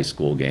times in a high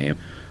school game.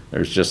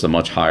 There's just a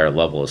much higher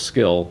level of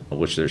skill,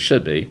 which there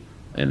should be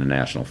in the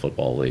National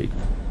Football League.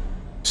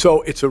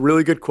 So it's a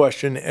really good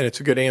question, and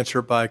it's a good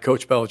answer by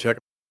Coach Belichick.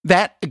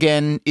 That,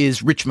 again,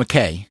 is Rich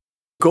McKay.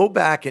 Go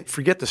back and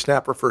forget the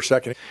snapper for a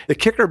second. The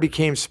kicker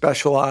became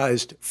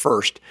specialized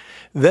first,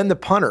 then the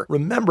punter.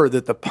 Remember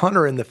that the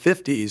punter in the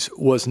 50s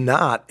was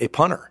not a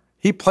punter.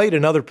 He played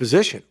another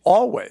position,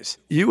 always.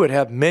 You would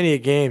have many a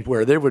game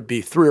where there would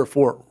be 3 or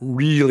 4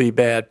 really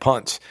bad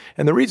punts.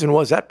 And the reason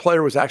was that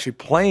player was actually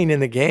playing in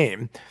the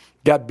game,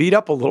 got beat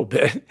up a little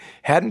bit,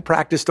 hadn't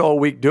practiced all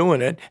week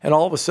doing it, and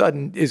all of a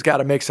sudden has got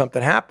to make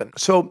something happen.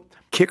 So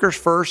kickers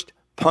first,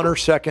 punter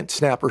second,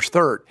 snappers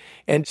third.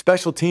 And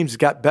special teams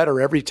got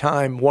better every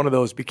time one of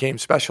those became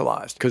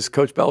specialized because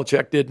Coach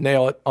Belichick did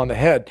nail it on the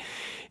head.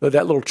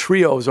 That little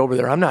trio is over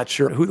there. I'm not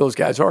sure who those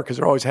guys are because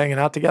they're always hanging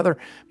out together.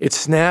 It's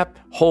snap,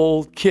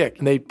 hold, kick.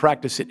 And they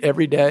practice it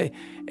every day.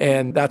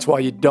 And that's why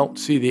you don't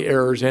see the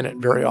errors in it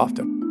very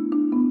often.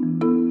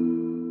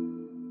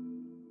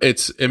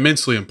 It's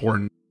immensely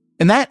important.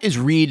 And that is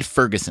Reed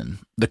Ferguson,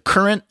 the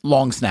current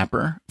long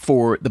snapper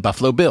for the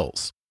Buffalo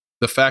Bills.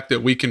 The fact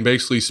that we can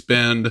basically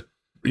spend,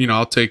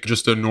 I'll take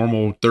just a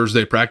normal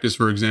Thursday practice,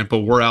 for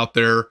example. We're out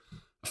there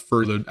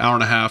for the hour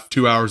and a half,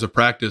 2 hours of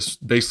practice,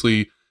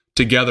 basically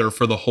together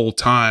for the whole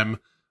time,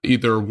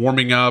 either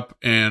warming up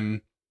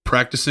and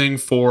practicing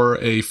for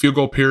a field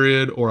goal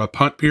period or a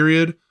punt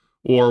period,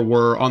 or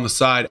we're on the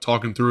side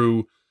talking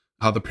through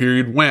how the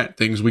period went,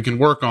 things we can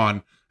work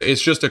on.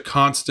 It's just a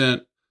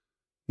constant,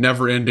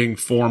 never-ending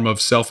form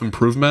of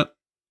self-improvement,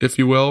 if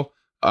you will.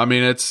 I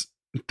mean, it's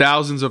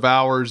thousands of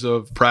hours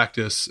of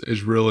practice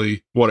is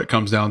really what it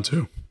comes down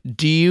to.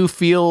 Do you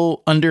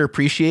feel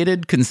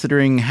underappreciated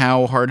considering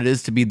how hard it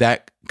is to be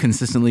that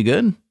consistently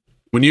good?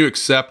 When you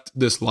accept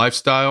this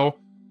lifestyle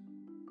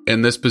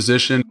and this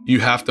position,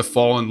 you have to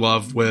fall in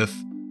love with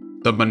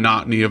the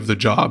monotony of the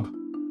job.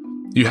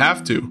 You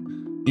have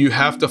to. You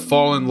have to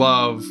fall in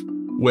love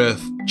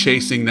with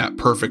chasing that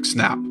perfect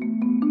snap.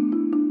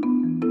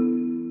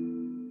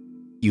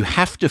 You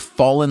have to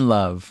fall in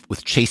love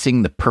with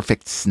chasing the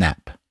perfect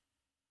snap,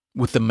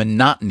 with the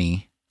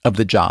monotony of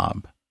the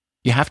job.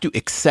 You have to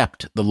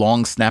accept the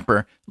long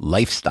snapper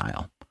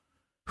lifestyle.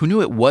 Who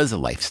knew it was a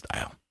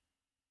lifestyle?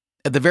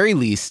 At the very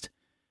least,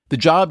 the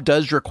job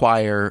does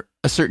require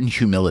a certain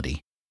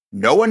humility.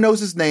 No one knows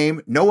his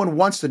name. No one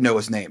wants to know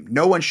his name.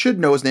 No one should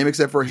know his name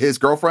except for his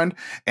girlfriend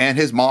and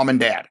his mom and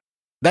dad.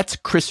 That's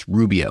Chris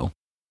Rubio.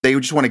 They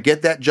just want to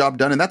get that job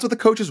done. And that's what the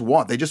coaches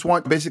want. They just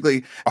want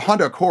basically a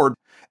Honda Accord.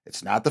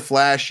 It's not the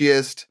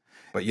flashiest,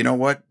 but you know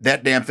what?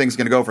 That damn thing's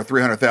going to go for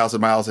 300,000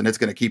 miles and it's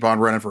going to keep on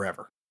running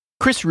forever.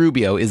 Chris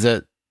Rubio is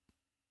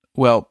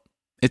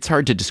it's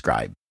hard to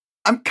describe.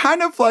 I'm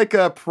kind of like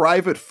a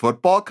private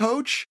football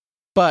coach.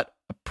 But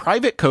a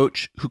private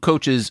coach who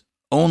coaches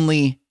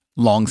only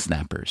long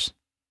snappers.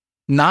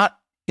 Not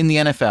in the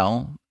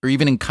NFL or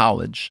even in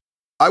college.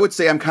 I would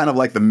say I'm kind of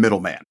like the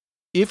middleman.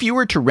 If you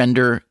were to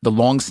render the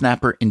long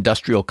snapper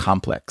industrial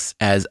complex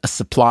as a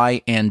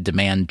supply and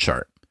demand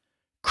chart,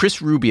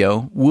 Chris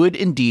Rubio would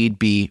indeed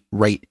be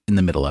right in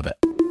the middle of it.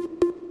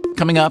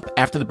 Coming up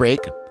after the break,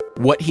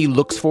 what he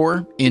looks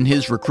for in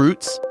his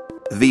recruits.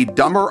 The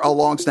dumber a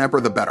long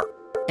snapper, the better.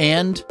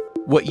 And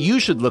what you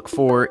should look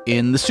for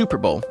in the Super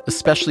Bowl,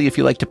 especially if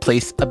you like to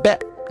place a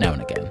bet now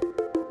and again.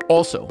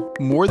 Also,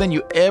 more than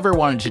you ever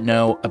wanted to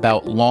know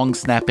about long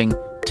snapping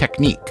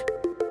technique.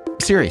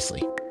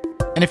 Seriously.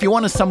 And if you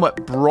want a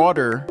somewhat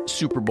broader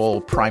Super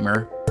Bowl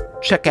primer,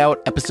 check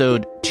out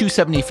episode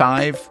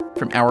 275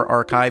 from our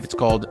archive. It's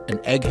called An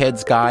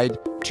Egghead's Guide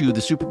to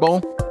the Super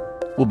Bowl.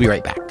 We'll be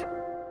right back.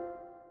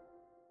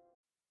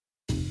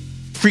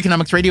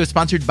 Freakonomics Radio is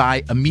sponsored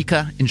by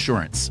Amica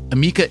Insurance.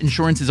 Amica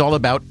Insurance is all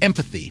about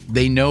empathy.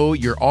 They know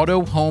your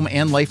auto, home,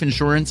 and life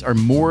insurance are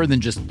more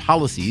than just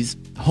policies.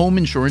 Home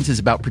insurance is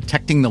about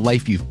protecting the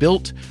life you've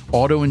built.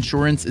 Auto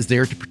insurance is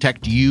there to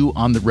protect you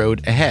on the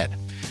road ahead.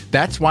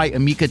 That's why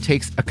Amica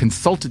takes a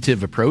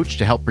consultative approach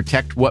to help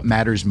protect what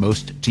matters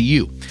most to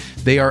you.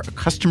 They are a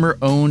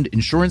customer-owned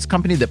insurance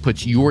company that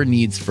puts your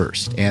needs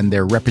first, and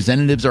their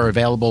representatives are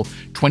available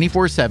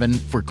 24/7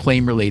 for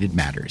claim-related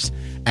matters.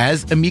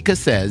 As Amica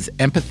says,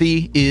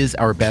 empathy is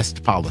our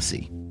best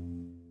policy.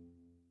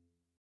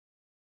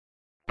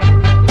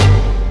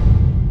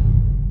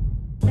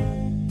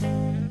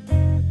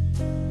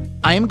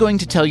 I am going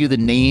to tell you the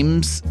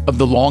names of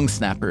the long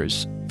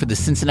snappers for the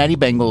Cincinnati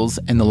Bengals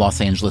and the Los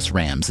Angeles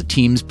Rams, the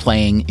teams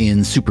playing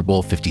in Super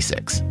Bowl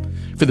 56.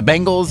 For the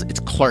Bengals, it's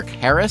Clark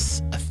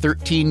Harris, a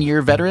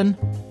 13-year veteran.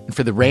 And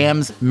for the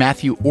Rams,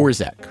 Matthew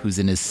Orzech, who's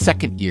in his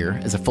second year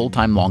as a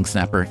full-time long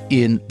snapper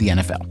in the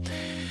NFL.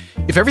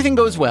 If everything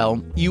goes well,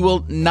 you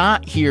will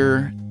not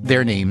hear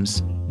their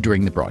names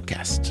during the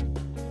broadcast.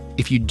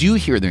 If you do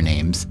hear their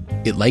names,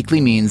 it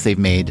likely means they've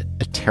made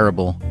a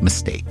terrible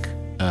mistake.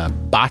 A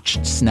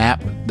botched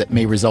snap that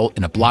may result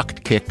in a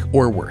blocked kick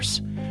or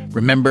worse.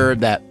 Remember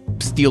that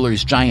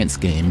Steelers-Giants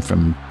game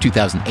from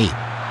 2008.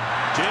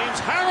 James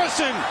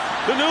Harrison,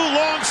 the new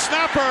long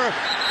snapper,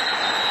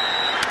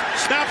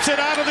 snaps it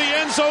out of the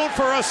end zone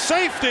for a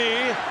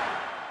safety.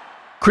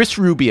 Chris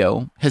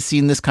Rubio has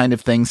seen this kind of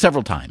thing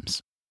several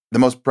times. The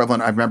most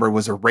prevalent I remember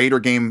was a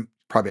Raider game,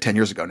 probably 10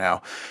 years ago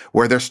now,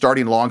 where their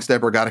starting long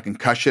snapper got a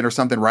concussion or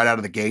something right out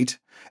of the gate,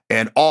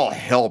 and all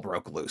hell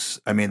broke loose.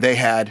 I mean, they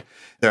had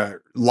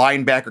the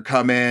linebacker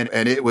come in,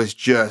 and it was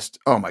just,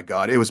 oh my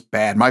God, it was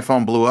bad. My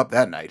phone blew up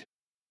that night.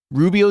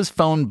 Rubio's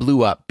phone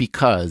blew up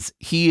because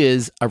he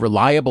is a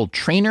reliable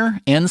trainer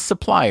and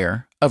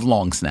supplier of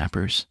long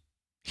snappers.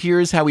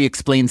 Here's how he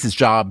explains his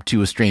job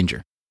to a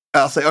stranger.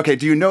 I'll say, okay,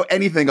 do you know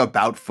anything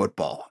about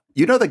football?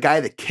 You know the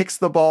guy that kicks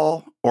the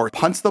ball or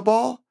punts the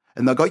ball?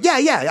 And they'll go,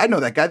 yeah, I know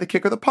that guy, the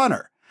kicker, the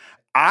punter.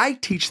 I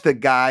teach the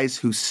guys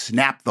who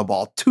snap the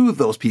ball to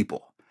those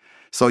people.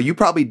 So you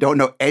probably don't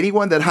know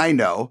anyone that I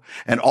know,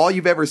 and all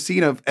you've ever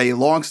seen of a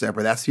long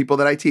snapper, that's people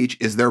that I teach,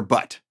 is their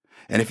butt.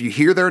 And if you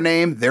hear their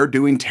name, they're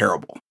doing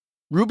terrible.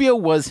 Rubio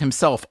was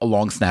himself a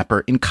long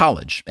snapper in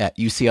college at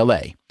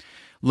UCLA.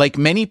 Like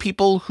many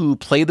people who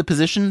play the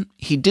position,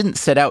 he didn't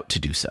set out to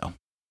do so.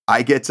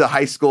 I get to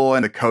high school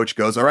and the coach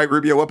goes, all right,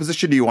 Rubio, what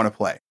position do you want to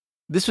play?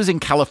 This was in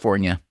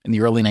California in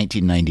the early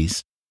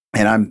 1990s.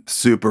 And I'm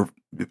super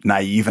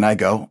naive and I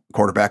go,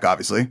 quarterback,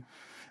 obviously.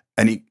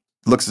 And he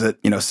looks at,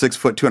 6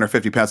 foot,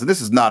 250 pounds. And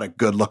this is not a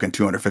good looking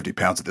 250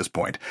 pounds at this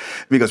point.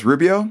 And he goes,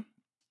 Rubio,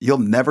 you'll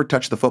never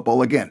touch the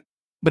football again.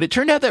 But it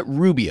turned out that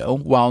Rubio,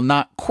 while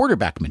not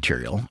quarterback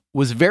material,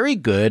 was very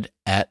good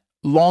at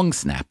long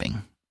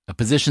snapping, a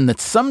position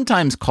that's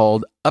sometimes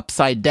called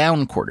upside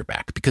down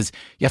quarterback because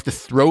you have to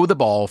throw the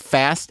ball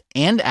fast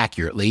and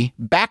accurately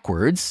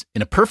backwards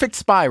in a perfect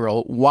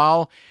spiral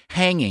while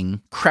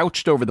hanging,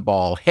 crouched over the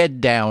ball, head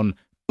down,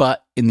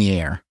 butt in the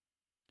air.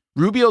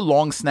 Rubio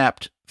long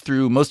snapped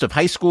through most of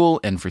high school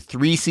and for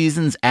 3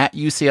 seasons at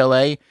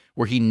UCLA,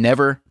 where he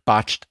never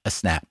botched a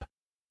snap.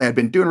 I had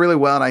been doing really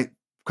well, and I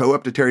go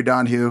up to Terry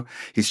Donahue.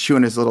 He's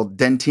chewing his little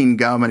dentine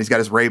gum, and he's got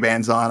his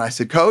Ray-Bans on. I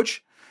said,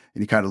 Coach,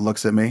 and he kind of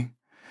looks at me.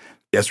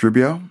 Yes,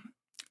 Rubio?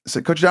 I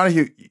said, Coach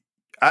Donahue,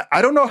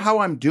 I don't know how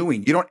I'm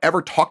doing. You don't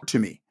ever talk to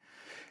me.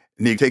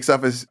 And he takes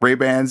off his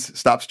Ray-Bans,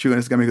 stops chewing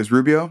his gum. He goes,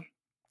 Rubio,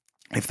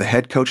 if the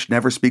head coach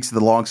never speaks to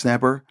the long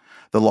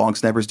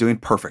snapper's doing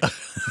perfect.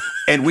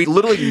 And we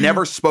literally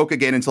never spoke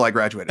again until I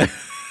graduated.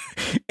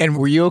 And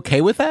were you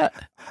okay with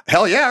that?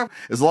 Hell yeah.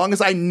 As long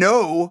as I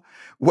know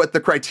what the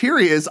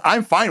criteria is,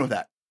 I'm fine with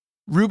that.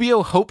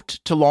 Rubio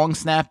hoped to long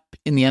snap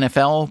in the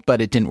NFL,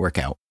 but it didn't work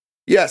out.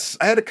 Yes,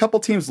 I had a couple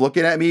teams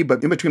looking at me,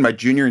 but in between my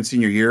junior and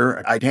senior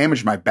year, I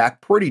damaged my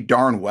back pretty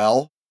darn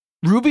well.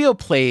 Rubio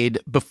played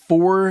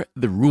before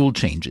the rule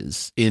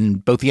changes in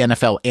both the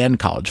NFL and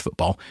college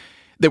football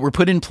that were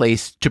put in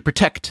place to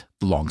protect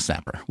the long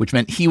snapper, which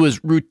meant he was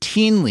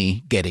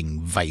routinely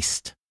getting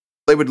viced.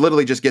 They would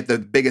literally just get the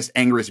biggest,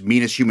 angriest,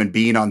 meanest human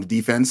being on the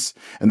defense,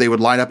 and they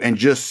would line up and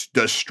just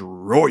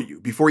destroy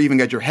you before you even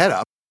get your head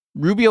up.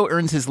 Rubio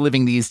earns his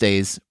living these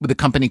days with a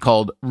company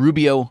called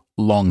Rubio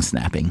Long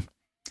Snapping.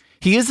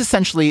 He is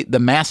essentially the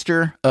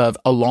master of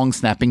a long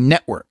snapping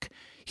network.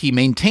 He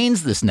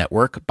maintains this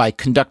network by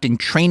conducting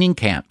training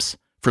camps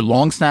for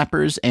long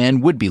snappers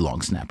and would-be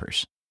long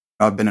snappers.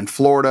 I've been in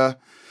Florida,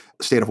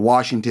 the state of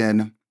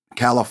Washington,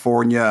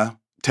 California,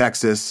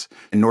 Texas,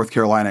 and North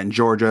Carolina and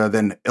Georgia,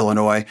 then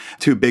Illinois,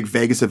 2 big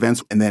Vegas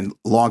events. And then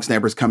long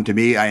snappers come to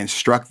me. I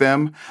instruct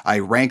them. I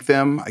rank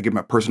them. I give them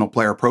a personal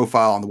player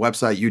profile on the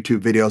website,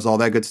 YouTube videos, all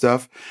that good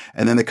stuff.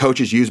 And then the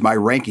coaches use my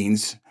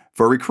rankings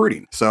for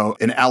recruiting. So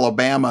an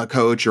Alabama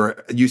coach or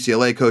a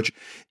UCLA coach,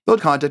 they'll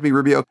contact me,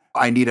 Rubio,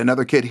 I need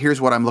another kid. Here's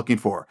what I'm looking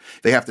for.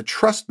 They have to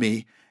trust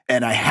me,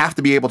 and I have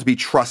to be able to be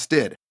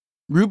trusted.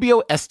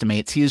 Rubio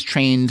estimates he has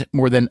trained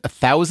more than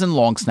 1,000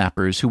 long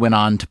snappers who went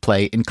on to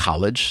play in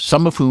college,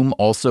 some of whom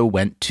also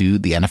went to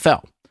the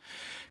NFL.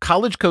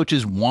 College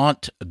coaches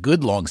want a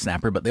good long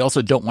snapper, but they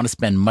also don't want to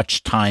spend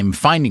much time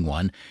finding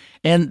one,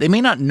 and they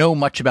may not know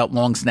much about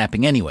long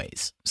snapping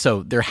anyways,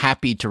 so they're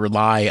happy to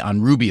rely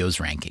on Rubio's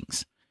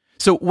rankings.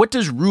 So what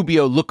does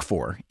Rubio look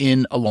for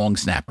in a long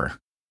snapper?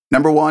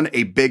 Number 1,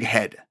 a big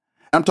head.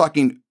 I'm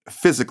talking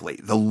physically.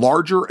 The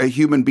larger a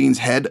human being's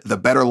head, the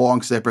better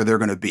long snapper they're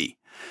going to be.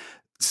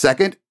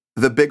 Second,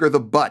 the bigger the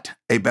butt,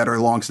 a better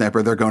long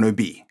snapper they're going to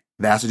be.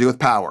 That has to do with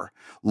power.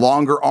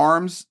 Longer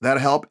arms, that'll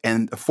help.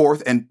 And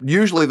fourth, and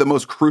usually the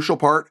most crucial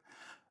part,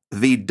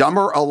 the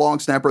dumber a long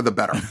snapper, the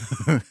better.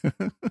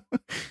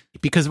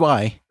 Because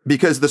why?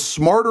 Because the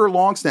smarter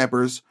long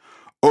snappers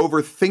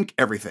overthink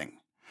everything.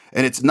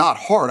 And it's not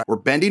hard. We're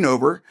bending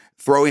over,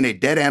 throwing a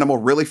dead animal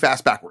really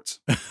fast backwards.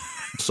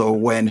 So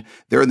when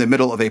they're in the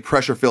middle of a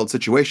pressure-filled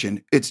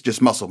situation, it's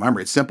just muscle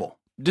memory. It's simple.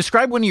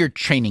 Describe one of your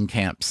training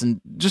camps.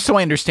 And just so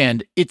I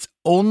understand, it's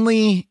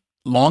only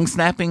long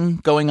snapping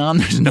going on?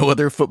 There's no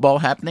other football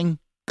happening?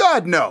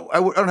 God, no. I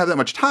don't have that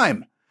much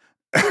time.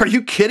 Are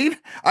you kidding?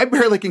 I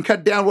barely can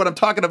cut down what I'm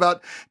talking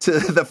about to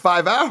the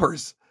 5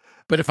 hours.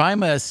 But if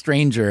I'm a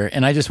stranger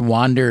and I just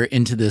wander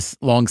into this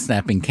long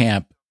snapping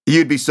camp,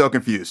 you'd be so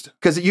confused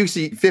because you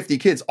see 50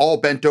 kids all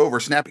bent over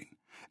snapping.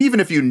 Even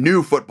if you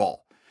knew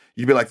football,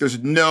 you'd be like, there's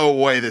no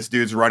way this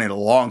dude's running a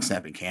long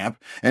snapping camp.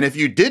 And if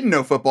you didn't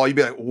know football, you'd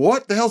be like,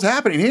 what the hell's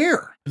happening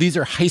here? These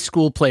are high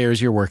school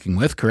players you're working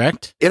with,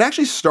 correct? It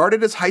actually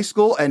started as high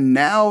school, and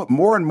now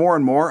more and more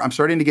and more, I'm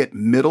starting to get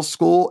middle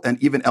school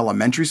and even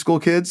elementary school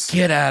kids.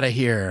 Get out of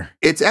here.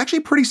 It's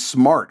actually pretty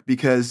smart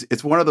because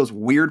it's one of those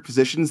weird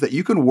positions that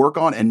you can work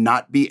on and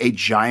not be a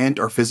giant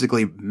or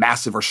physically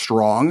massive or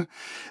strong.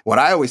 What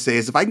I always say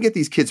is if I can get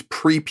these kids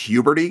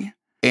pre-puberty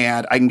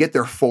and I can get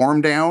their form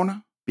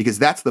down, because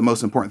that's the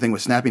most important thing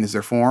with snapping is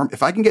their form.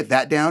 If I can get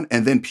that down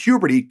and then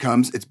puberty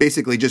comes, it's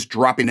basically just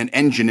dropping an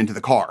engine into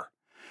the car.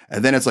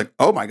 And then it's like,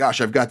 oh my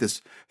gosh, I've got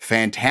this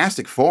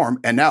fantastic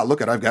form. And now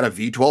look I've got a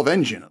V12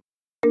 engine.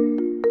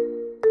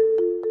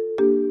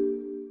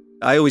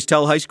 I always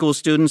tell high school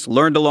students,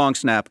 learn to long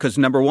snap because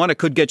number 1, it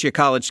could get you a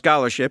college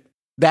scholarship.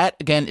 That,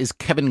 again, is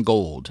Kevin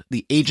Gold,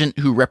 the agent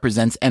who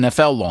represents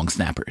NFL long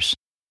snappers.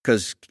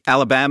 Because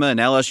Alabama and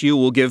LSU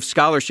will give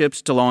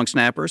scholarships to long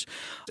snappers.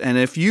 And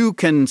if you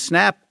can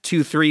snap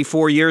 2, 3,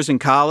 4 years in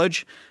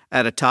college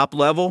at a top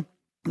level,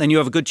 then you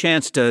have a good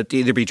chance to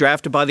either be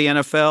drafted by the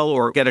NFL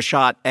or get a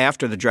shot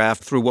after the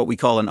draft through what we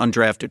call an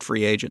undrafted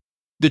free agent.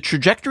 The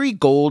trajectory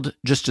Gold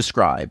just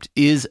described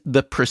is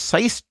the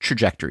precise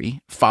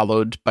trajectory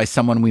followed by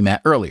someone we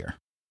met earlier.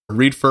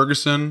 Reed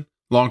Ferguson,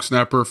 long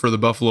snapper for the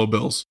Buffalo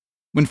Bills.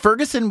 When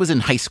Ferguson was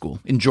in high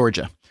school in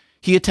Georgia,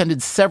 he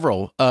attended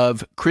several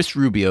of Chris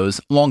Rubio's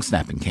long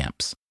snapping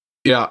camps.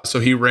 Yeah, so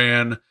he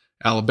ran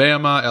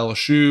Alabama,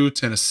 LSU,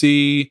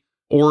 Tennessee,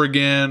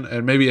 Oregon,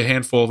 and maybe a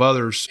handful of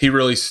others. He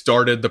really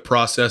started the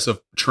process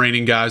of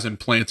training guys and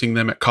planting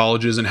them at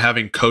colleges and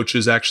having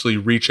coaches actually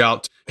reach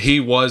out. He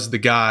was the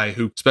guy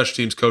who special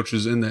teams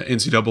coaches in the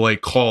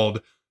NCAA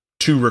called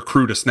to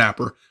recruit a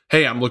snapper.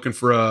 Hey, I'm looking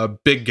for a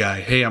big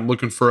guy. Hey, I'm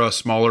looking for a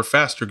smaller,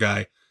 faster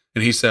guy.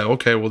 And he said,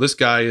 okay, well, this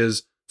guy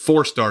is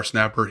 4-star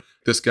snapper.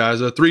 This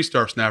guy's a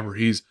 3-star snapper.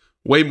 He's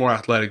way more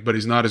athletic, but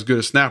he's not as good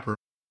a snapper.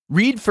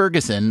 Reed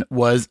Ferguson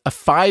was a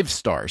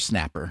 5-star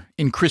snapper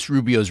in Chris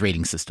Rubio's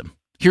rating system.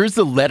 Here's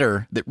the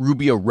letter that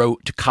Rubio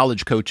wrote to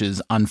college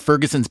coaches on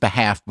Ferguson's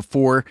behalf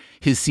before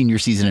his senior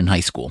season in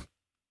high school.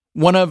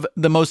 One of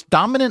the most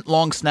dominant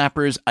long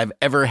snappers I've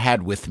ever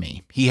had with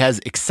me. He has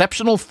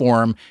exceptional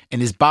form,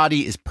 and his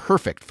body is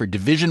perfect for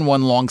Division I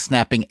long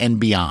snapping and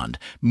beyond.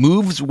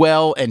 Moves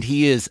well, and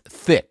he is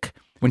thick.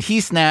 When he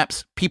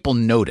snaps, people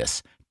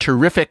notice.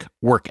 Terrific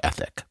work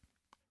ethic.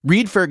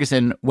 Reed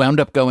Ferguson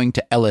wound up going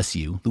to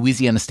LSU,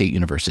 Louisiana State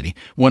University,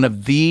 one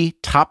of the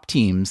top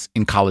teams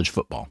in college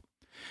football.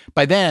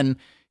 By then,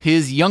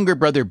 his younger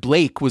brother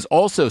Blake was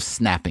also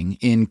snapping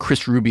in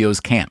Chris Rubio's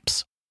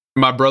camps.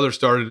 My brother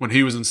started when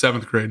he was in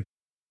 7th grade.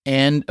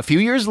 And a few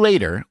years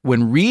later,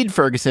 when Reed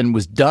Ferguson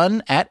was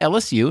done at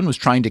LSU and was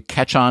trying to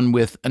catch on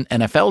with an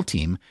NFL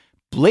team,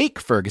 Blake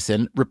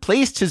Ferguson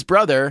replaced his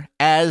brother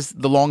as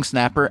the long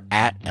snapper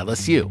at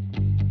LSU.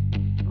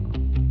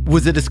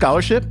 Was it a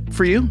scholarship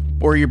for you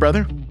or your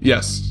brother?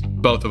 Yes,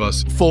 both of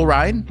us. Full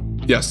ride?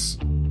 Yes.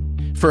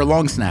 For a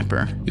long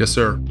snapper? Yes,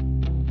 sir.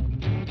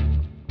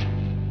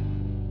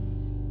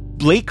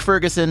 Blake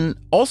Ferguson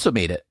also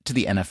made it to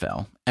the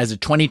NFL as a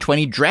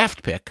 2020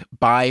 draft pick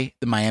by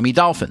the Miami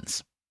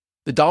Dolphins.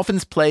 The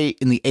Dolphins play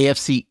in the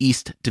AFC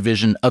East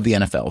division of the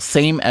NFL,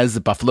 same as the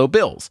Buffalo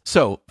Bills.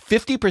 So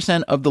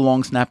 50% of the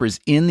long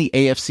snappers in the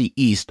AFC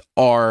East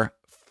are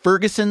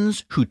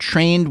Fergusons who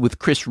trained with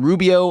Chris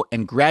Rubio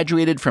and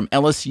graduated from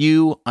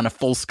LSU on a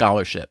full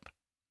scholarship.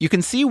 You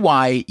can see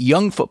why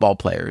young football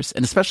players,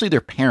 and especially their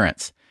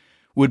parents,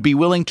 would be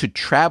willing to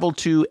travel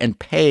to and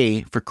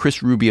pay for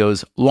Chris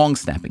Rubio's long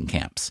snapping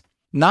camps.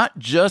 Not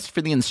just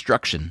for the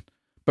instruction,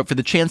 but for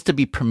the chance to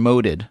be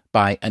promoted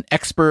by an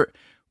expert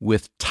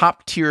with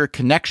top-tier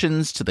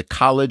connections to the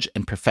college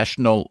and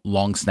professional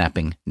long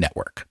snapping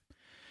network.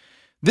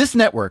 This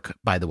network,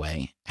 by the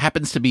way,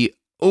 happens to be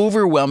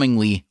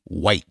overwhelmingly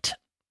white.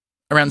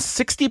 Around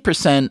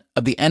 60%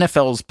 of the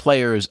NFL's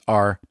players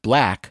are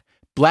black.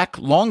 Black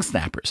long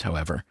snappers,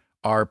 however,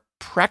 are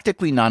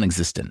practically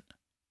non-existent.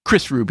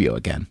 Chris Rubio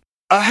again.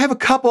 I have a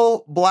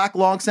couple black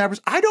long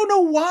snappers. I don't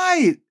know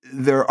why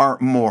there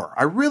aren't more.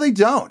 I really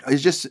don't. It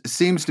just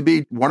seems to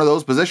be one of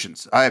those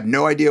positions. I have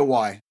no idea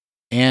why.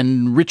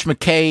 And Rich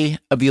McKay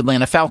of the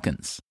Atlanta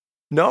Falcons.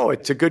 No,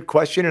 it's a good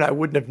question, and I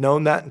wouldn't have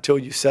known that until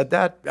you said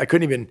that. I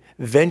couldn't even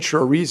venture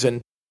a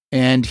reason.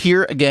 And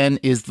here again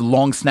is the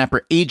long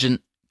snapper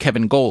agent,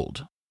 Kevin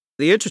Gold.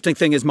 The interesting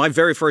thing is my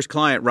very first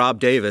client, Rob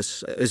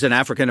Davis, is an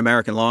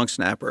African-American long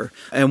snapper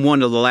and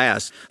one of the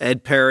last.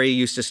 Ed Perry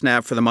used to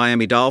snap for the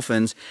Miami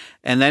Dolphins,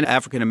 and then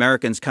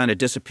African-Americans kind of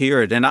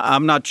disappeared. And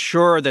I'm not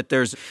sure that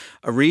there's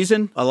a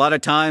reason. A lot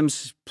of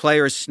times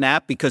players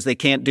snap because they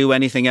can't do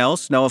anything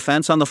else, no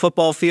offense, on the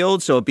football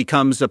field, so it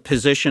becomes a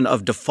position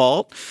of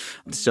default.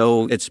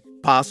 So it's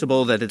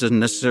possible that it doesn't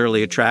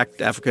necessarily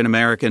attract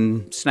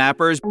African-American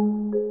snappers.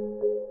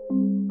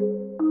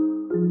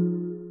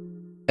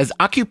 As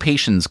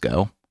occupations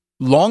go,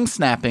 long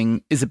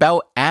snapping is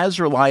about as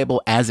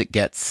reliable as it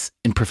gets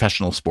in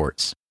professional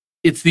sports.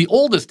 It's the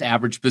oldest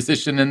average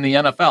position in the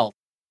NFL.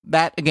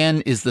 That,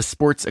 again, is the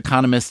sports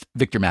economist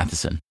Victor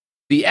Matheson.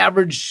 The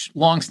average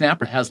long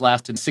snapper has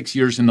lasted 6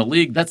 years in the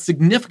league. That's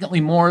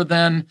significantly more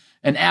than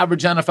an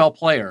average NFL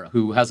player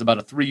who has about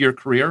a 3-year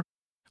career.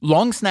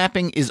 Long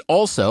snapping is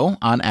also,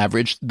 on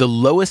average, the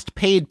lowest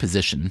paid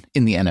position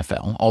in the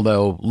NFL,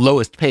 although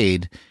lowest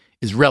paid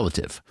is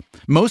relative.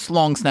 Most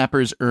long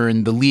snappers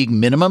earn the league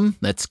minimum,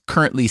 that's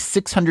currently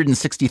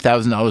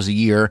 $660,000 a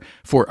year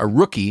for a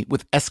rookie,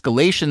 with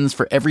escalations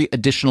for every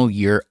additional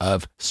year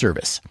of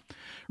service.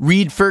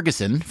 Reed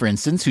Ferguson, for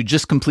instance, who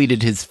just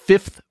completed his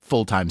 5th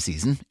full-time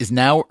season, is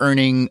now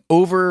earning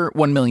over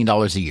 $1 million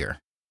a year.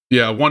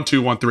 Yeah, 1,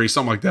 2, 1, 3,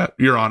 something like that.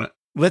 You're on it.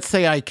 Let's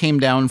say I came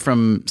down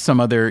from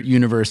some other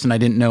universe and I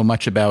didn't know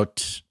much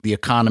about the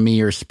economy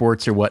or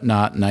sports or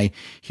whatnot. And I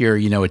hear,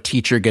 a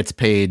teacher gets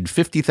paid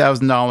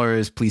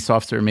 $50,000, police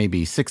officer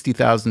maybe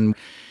 $60,000.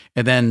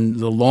 And then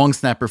the long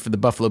snapper for the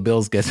Buffalo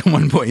Bills gets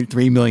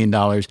 $1.3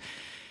 million.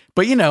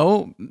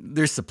 But,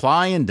 there's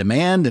supply and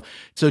demand.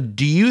 So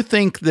do you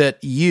think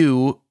that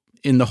you,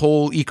 in the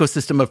whole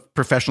ecosystem of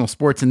professional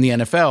sports in the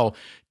NFL,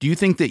 do you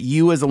think that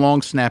you as a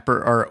long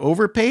snapper are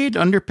overpaid,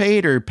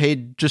 underpaid, or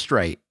paid just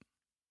right?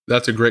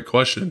 That's a great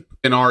question.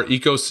 In our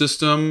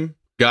ecosystem,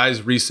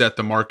 guys reset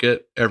the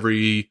market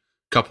every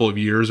couple of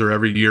years or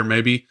every year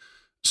maybe.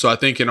 So I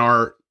think in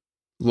our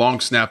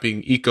long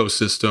snapping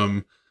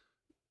ecosystem,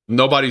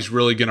 nobody's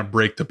really going to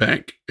break the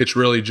bank. It's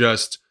really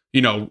just,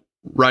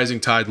 rising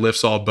tide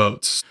lifts all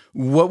boats.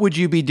 What would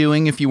you be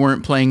doing if you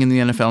weren't playing in the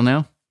NFL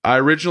now? I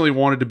originally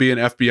wanted to be an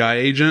FBI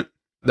agent.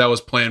 That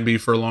was plan B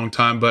for a long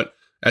time. But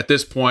at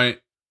this point,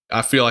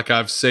 I feel like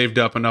I've saved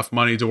up enough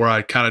money to where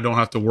I kind of don't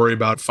have to worry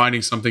about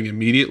finding something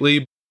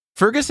immediately.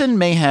 Ferguson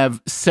may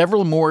have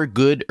several more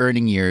good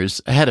earning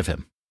years ahead of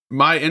him.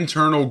 My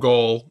internal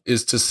goal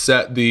is to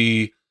set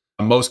the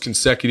most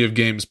consecutive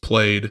games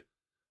played,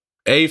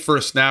 A, for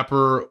a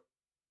snapper,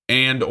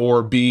 and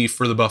or B,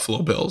 for the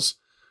Buffalo Bills.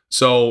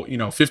 So,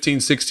 15,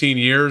 16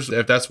 years,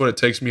 if that's what it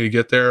takes me to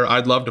get there,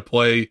 I'd love to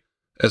play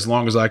as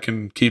long as I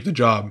can keep the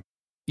job.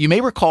 You may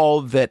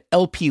recall that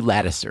LP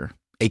Ladouceur,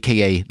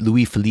 a.k.a.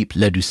 Louis-Philippe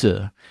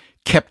Ladouceur,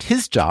 kept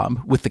his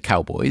job with the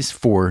Cowboys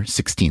for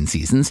 16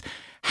 seasons.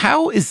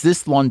 How is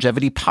this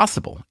longevity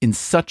possible in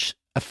such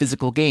a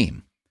physical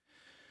game?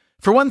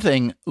 For one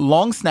thing,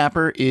 long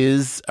snapper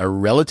is a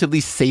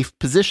relatively safe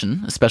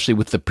position, especially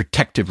with the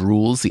protective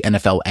rules the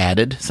NFL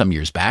added some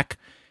years back.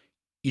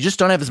 You just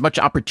don't have as much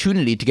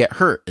opportunity to get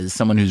hurt as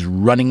someone who's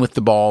running with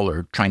the ball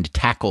or trying to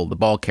tackle the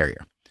ball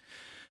carrier.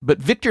 But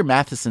Victor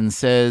Matheson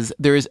says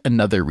there is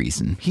another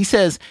reason. He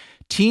says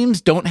teams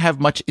don't have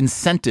much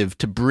incentive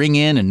to bring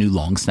in a new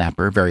long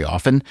snapper very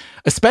often,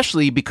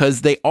 especially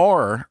because they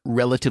are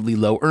relatively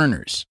low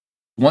earners.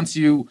 Once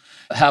you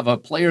have a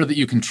player that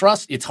you can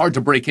trust, it's hard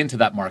to break into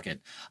that market,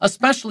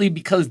 especially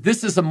because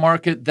this is a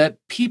market that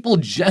people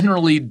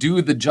generally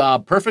do the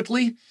job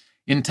perfectly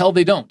until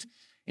they don't.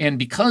 And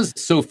because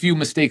so few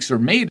mistakes are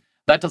made,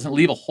 that doesn't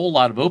leave a whole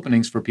lot of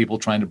openings for people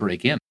trying to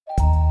break in.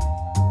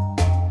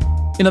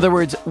 In other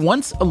words,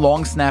 once a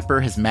long snapper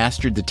has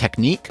mastered the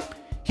technique,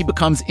 he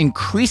becomes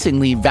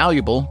increasingly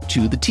valuable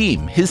to the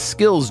team. His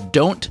skills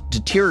don't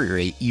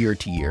deteriorate year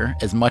to year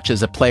as much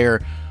as a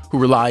player who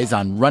relies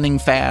on running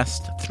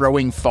fast,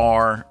 throwing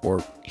far,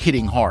 or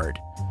hitting hard.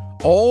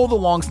 All the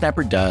long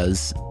snapper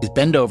does is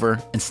bend over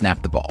and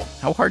snap the ball.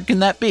 How hard can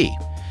that be?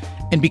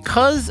 And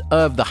because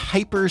of the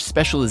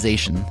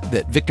hyper-specialization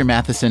that Victor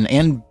Matheson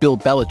and Bill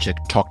Belichick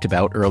talked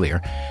about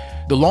earlier,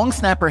 the long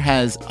snapper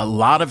has a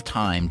lot of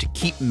time to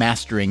keep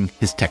mastering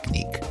his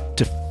technique,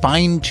 to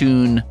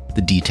fine-tune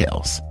the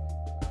details.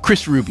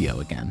 Chris Rubio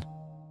again.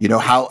 You know,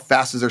 how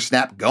fast is their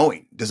snap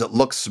going? Does it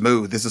look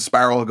smooth? Is the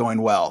spiral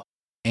going well?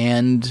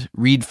 And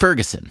Reed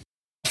Ferguson.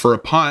 For a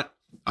punt,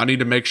 I need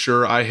to make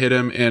sure I hit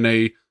him in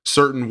a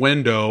certain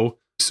window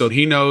so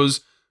he knows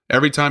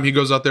every time he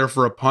goes out there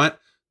for a punt,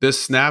 this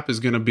snap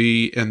is going to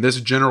be in this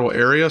general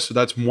area. So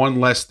that's one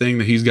less thing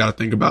that he's got to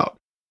think about.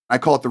 I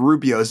call it the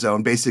Rubio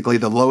zone, basically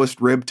the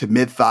lowest rib to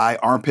mid-thigh,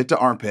 armpit to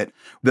armpit.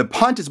 The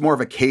punt is more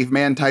of a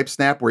caveman type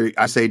snap where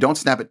I say don't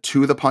snap it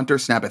to the punter,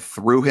 snap it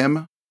through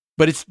him.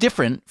 But it's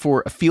different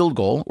for a field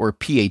goal or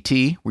PAT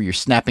where you're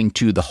snapping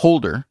to the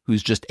holder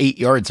who's just 8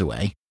 yards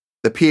away.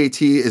 The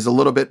PAT is a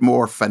little bit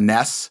more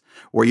finesse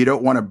where you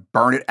don't want to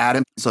burn it at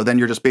him. So then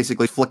you're just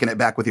basically flicking it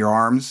back with your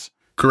arms.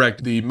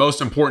 Correct. The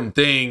most important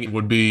thing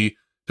would be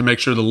to make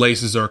sure the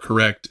laces are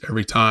correct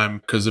every time,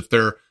 because if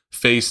they're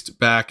faced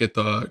back at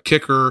the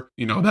kicker,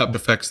 that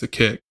affects the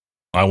kick.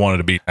 I wanted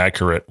to be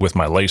accurate with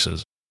my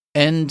laces.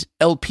 And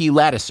LP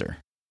Lattiser.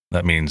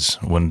 That means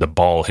when the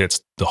ball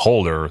hits the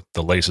holder,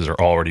 the laces are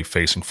already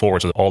facing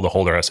forward. So all the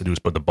holder has to do is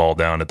put the ball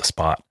down at the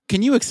spot.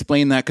 Can you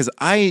explain that? Because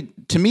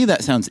to me,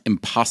 that sounds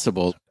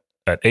impossible.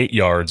 At 8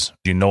 yards,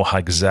 you know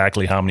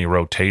exactly how many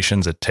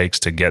rotations it takes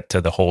to get to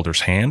the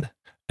holder's hand.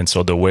 And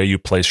so the way you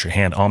place your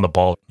hand on the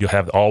ball, you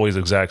have always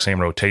the exact same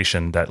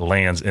rotation that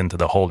lands into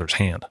the holder's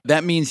hand.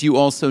 That means you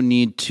also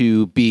need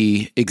to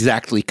be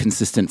exactly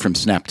consistent from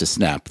snap to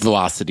snap,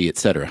 velocity,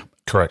 etc.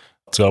 Correct.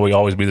 So we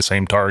always be the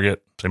same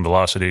target, same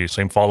velocity,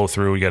 same follow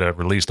through. You got to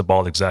release the ball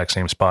at the exact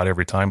same spot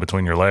every time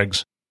between your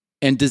legs.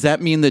 And does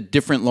that mean that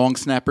different long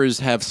snappers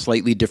have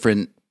slightly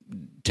different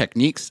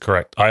techniques?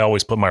 Correct. I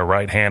always put my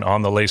right hand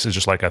on the laces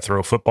just like I throw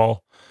a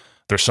football.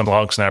 There's some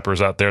long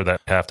snappers out there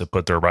that have to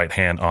put their right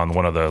hand on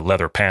one of the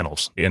leather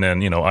panels. And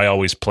then, I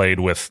always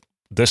played with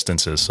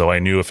distances. So I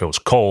knew if it was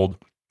cold,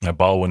 my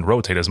ball wouldn't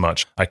rotate as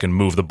much. I can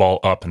move the ball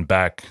up and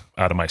back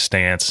out of my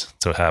stance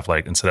to have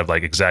instead of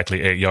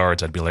exactly 8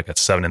 yards, I'd be at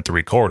 7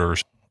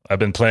 3/4. I've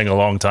been playing a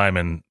long time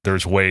and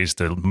there's ways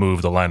to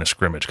move the line of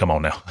scrimmage. Come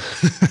on now.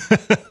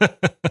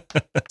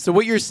 So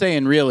what you're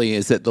saying really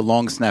is that the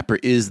long snapper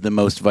is the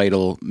most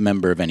vital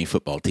member of any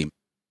football team.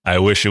 I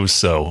wish it was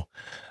so.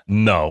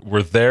 No,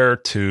 we're there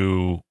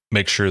to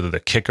make sure that the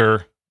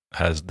kicker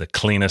has the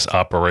cleanest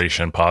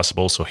operation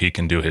possible so he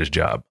can do his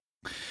job.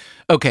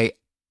 Okay,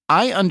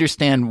 I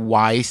understand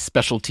why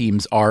special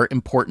teams are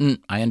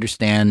important. I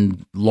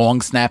understand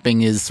long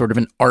snapping is sort of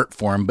an art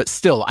form, but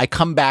still, I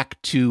come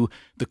back to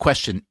the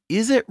question,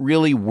 is it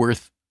really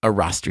worth a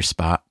roster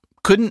spot?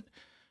 Couldn't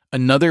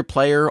another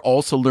player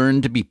also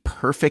learn to be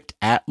perfect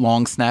at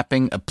long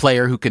snapping? A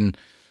player who can,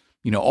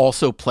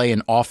 also play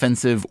an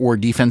offensive or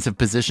defensive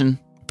position?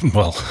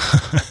 Well,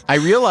 I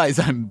realize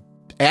I'm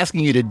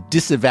asking you to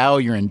disavow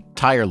your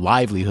entire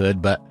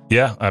livelihood, but...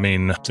 Yeah,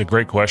 it's a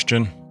great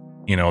question.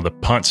 The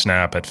punt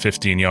snap at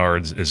 15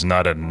 yards is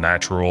not a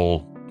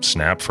natural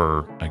snap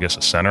for, a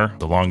center.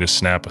 The longest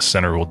snap a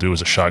center will do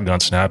is a shotgun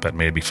snap at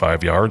maybe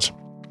 5 yards.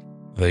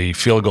 The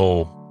field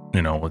goal,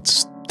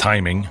 it's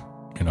timing.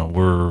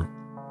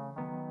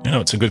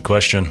 It's a good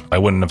question. I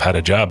wouldn't have had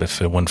a job if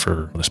it weren't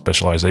for the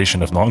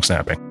specialization of long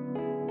snapping.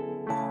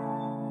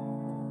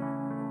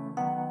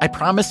 I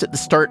promised at the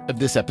start of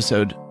this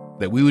episode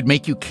that we would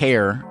make you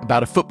care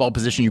about a football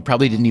position you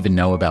probably didn't even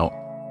know about.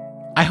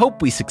 I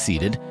hope we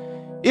succeeded.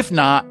 If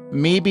not,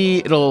 maybe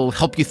it'll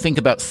help you think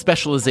about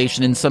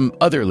specialization in some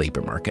other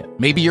labor market,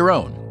 maybe your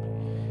own.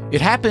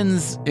 It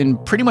happens in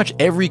pretty much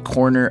every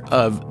corner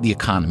of the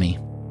economy.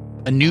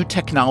 A new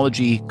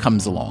technology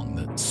comes along,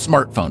 the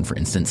smartphone, for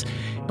instance,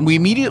 and we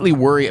immediately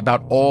worry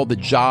about all the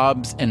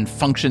jobs and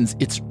functions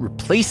it's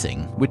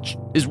replacing, which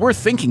is worth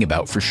thinking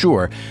about for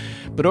sure.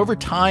 But over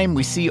time,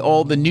 we see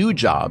all the new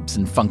jobs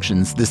and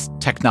functions this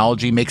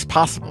technology makes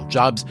possible,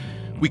 jobs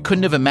we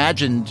couldn't have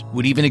imagined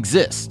would even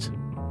exist.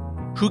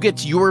 Who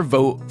gets your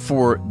vote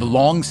for the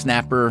long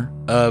snapper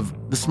of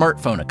the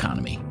smartphone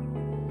economy?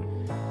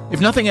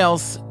 If nothing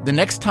else, the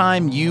next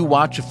time you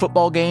watch a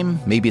football game,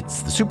 maybe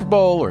it's the Super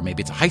Bowl or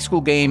maybe it's a high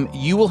school game,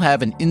 you will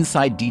have an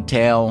inside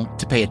detail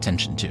to pay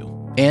attention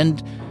to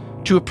and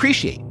to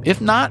appreciate, if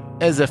not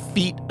as a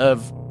feat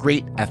of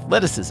great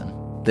athleticism,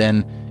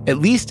 then at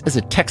least as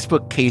a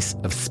textbook case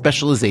of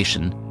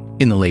specialization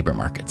in the labor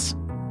markets.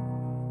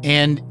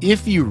 And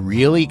if you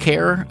really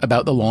care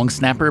about the long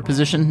snapper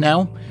position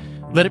now,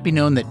 let it be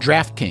known that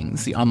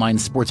DraftKings, the online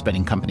sports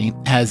betting company,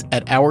 has,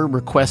 at our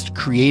request,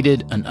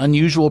 created an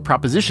unusual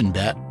proposition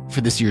bet for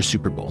this year's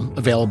Super Bowl,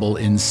 available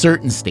in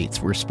certain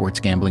states where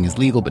sports gambling is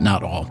legal, but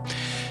not all.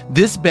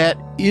 This bet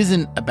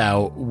isn't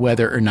about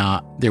whether or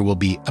not there will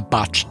be a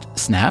botched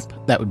snap.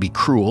 That would be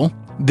cruel.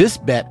 This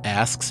bet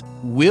asks,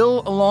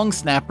 will a long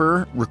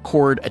snapper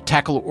record a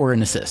tackle or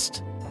an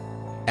assist?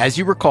 As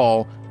you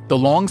recall, the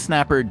long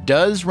snapper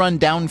does run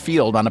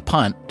downfield on a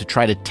punt to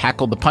try to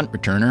tackle the punt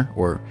returner,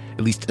 or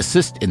at least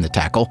assist in the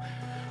tackle.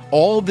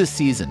 All this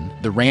season,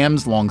 the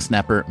Rams long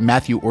snapper,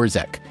 Matthew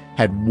Orzech,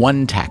 had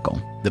one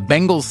tackle. The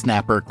Bengals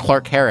snapper,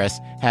 Clark Harris,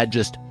 had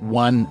just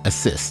one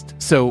assist.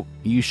 So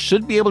you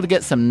should be able to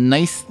get some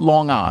nice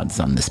long odds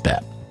on this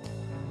bet.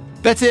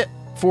 That's it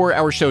for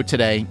our show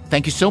today.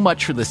 Thank you so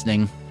much for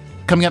listening.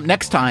 Coming up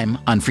next time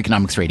on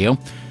Freakonomics Radio,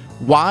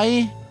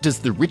 why does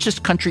the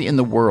richest country in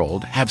the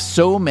world have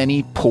so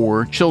many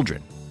poor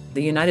children?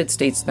 The United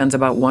States spends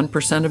about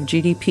 1% of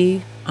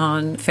GDP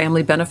on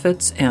family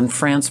benefits, and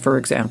France, for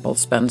example,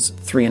 spends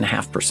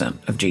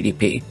 3.5% of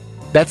GDP.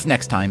 That's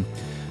next time.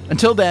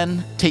 Until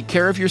then, take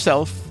care of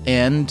yourself,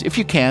 and if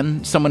you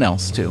can, someone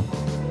else too.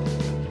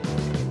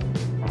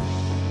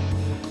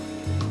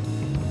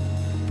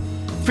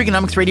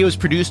 Freakonomics Radio is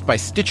produced by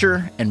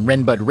Stitcher and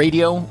Renbud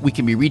Radio. We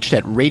can be reached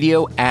at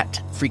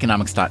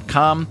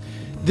radio@freakonomics.com.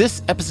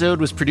 This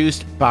episode was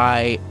produced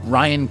by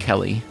Ryan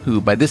Kelly, who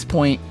by this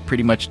point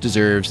pretty much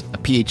deserves a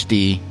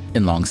PhD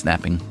in long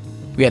snapping.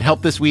 We had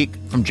help this week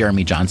from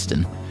Jeremy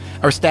Johnston.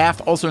 Our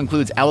staff also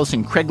includes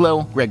Allison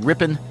Craiglow, Greg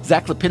Rippin,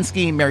 Zach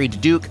Lipinski, Mary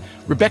DeDuke,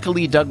 Rebecca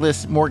Lee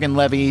Douglas, Morgan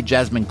Levy,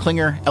 Jasmine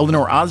Klinger,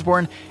 Eleanor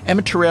Osborne,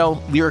 Emma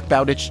Terrell, Lyric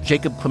Bowditch,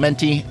 Jacob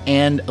Clementi,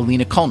 and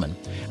Alina Kuhlman.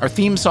 Our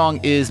theme song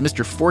is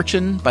Mr.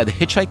 Fortune by The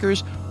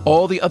Hitchhikers.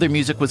 All the other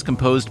music was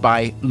composed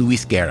by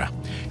Luis Guerra.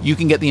 You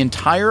can get the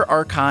entire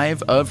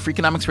archive of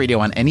Freakonomics Radio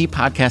on any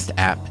podcast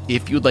app.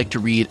 If you'd like to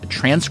read a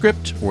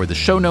transcript or the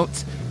show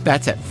notes,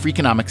 that's at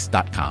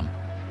Freakonomics.com.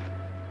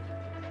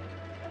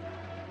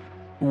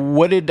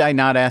 What did I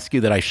not ask you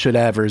that I should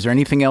have, or is there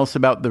anything else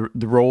about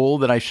the role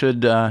that I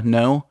should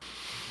know?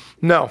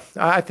 No,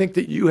 I think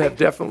that you have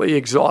definitely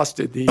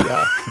exhausted the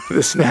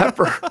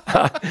snapper.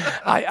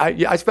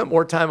 I spent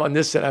more time on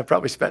this than I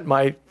probably spent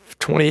my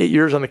 28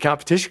 years on the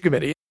competition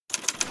committee.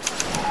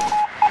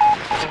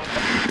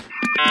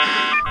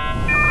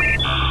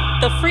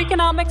 The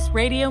Freakonomics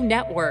Radio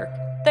Network,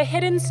 the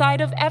hidden side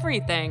of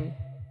everything.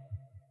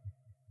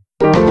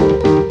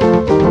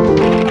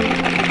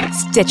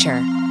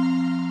 Stitcher.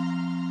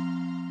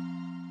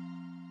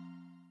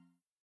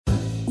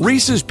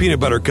 Reese's Peanut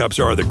Butter Cups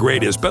are the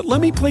greatest, but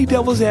let me play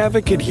devil's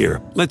advocate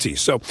here. Let's see.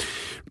 So,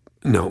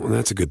 no,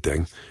 that's a good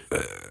thing.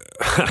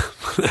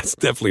 That's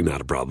definitely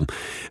not a problem.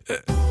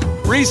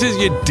 Reese's,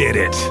 you did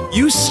it.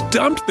 You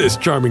stumped this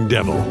charming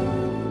devil.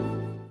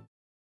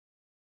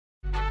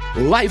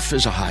 Life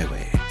is a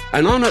highway,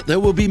 and on it there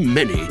will be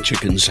many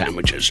chicken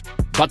sandwiches.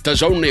 But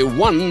there's only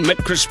one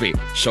McCrispy.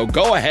 So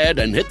go ahead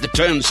and hit the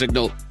turn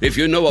signal if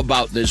you know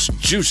about this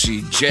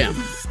juicy gem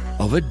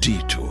of a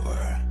detour.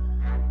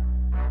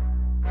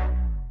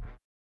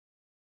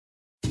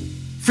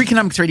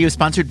 Freakonomics Radio is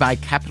sponsored by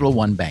Capital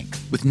One Bank.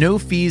 With no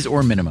fees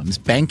or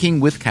minimums, banking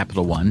with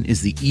Capital One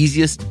is the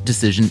easiest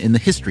decision in the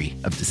history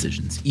of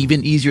decisions,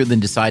 even easier than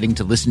deciding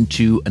to listen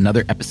to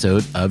another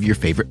episode of your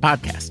favorite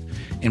podcast.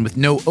 And with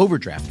no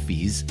overdraft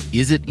fees,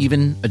 is it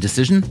even a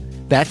decision?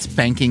 That's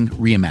banking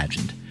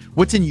reimagined.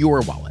 What's in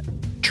your wallet?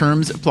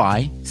 Terms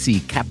apply.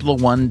 See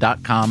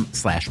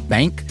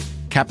CapitalOne.com/bank.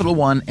 Capital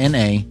One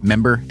N.A.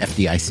 member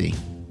FDIC.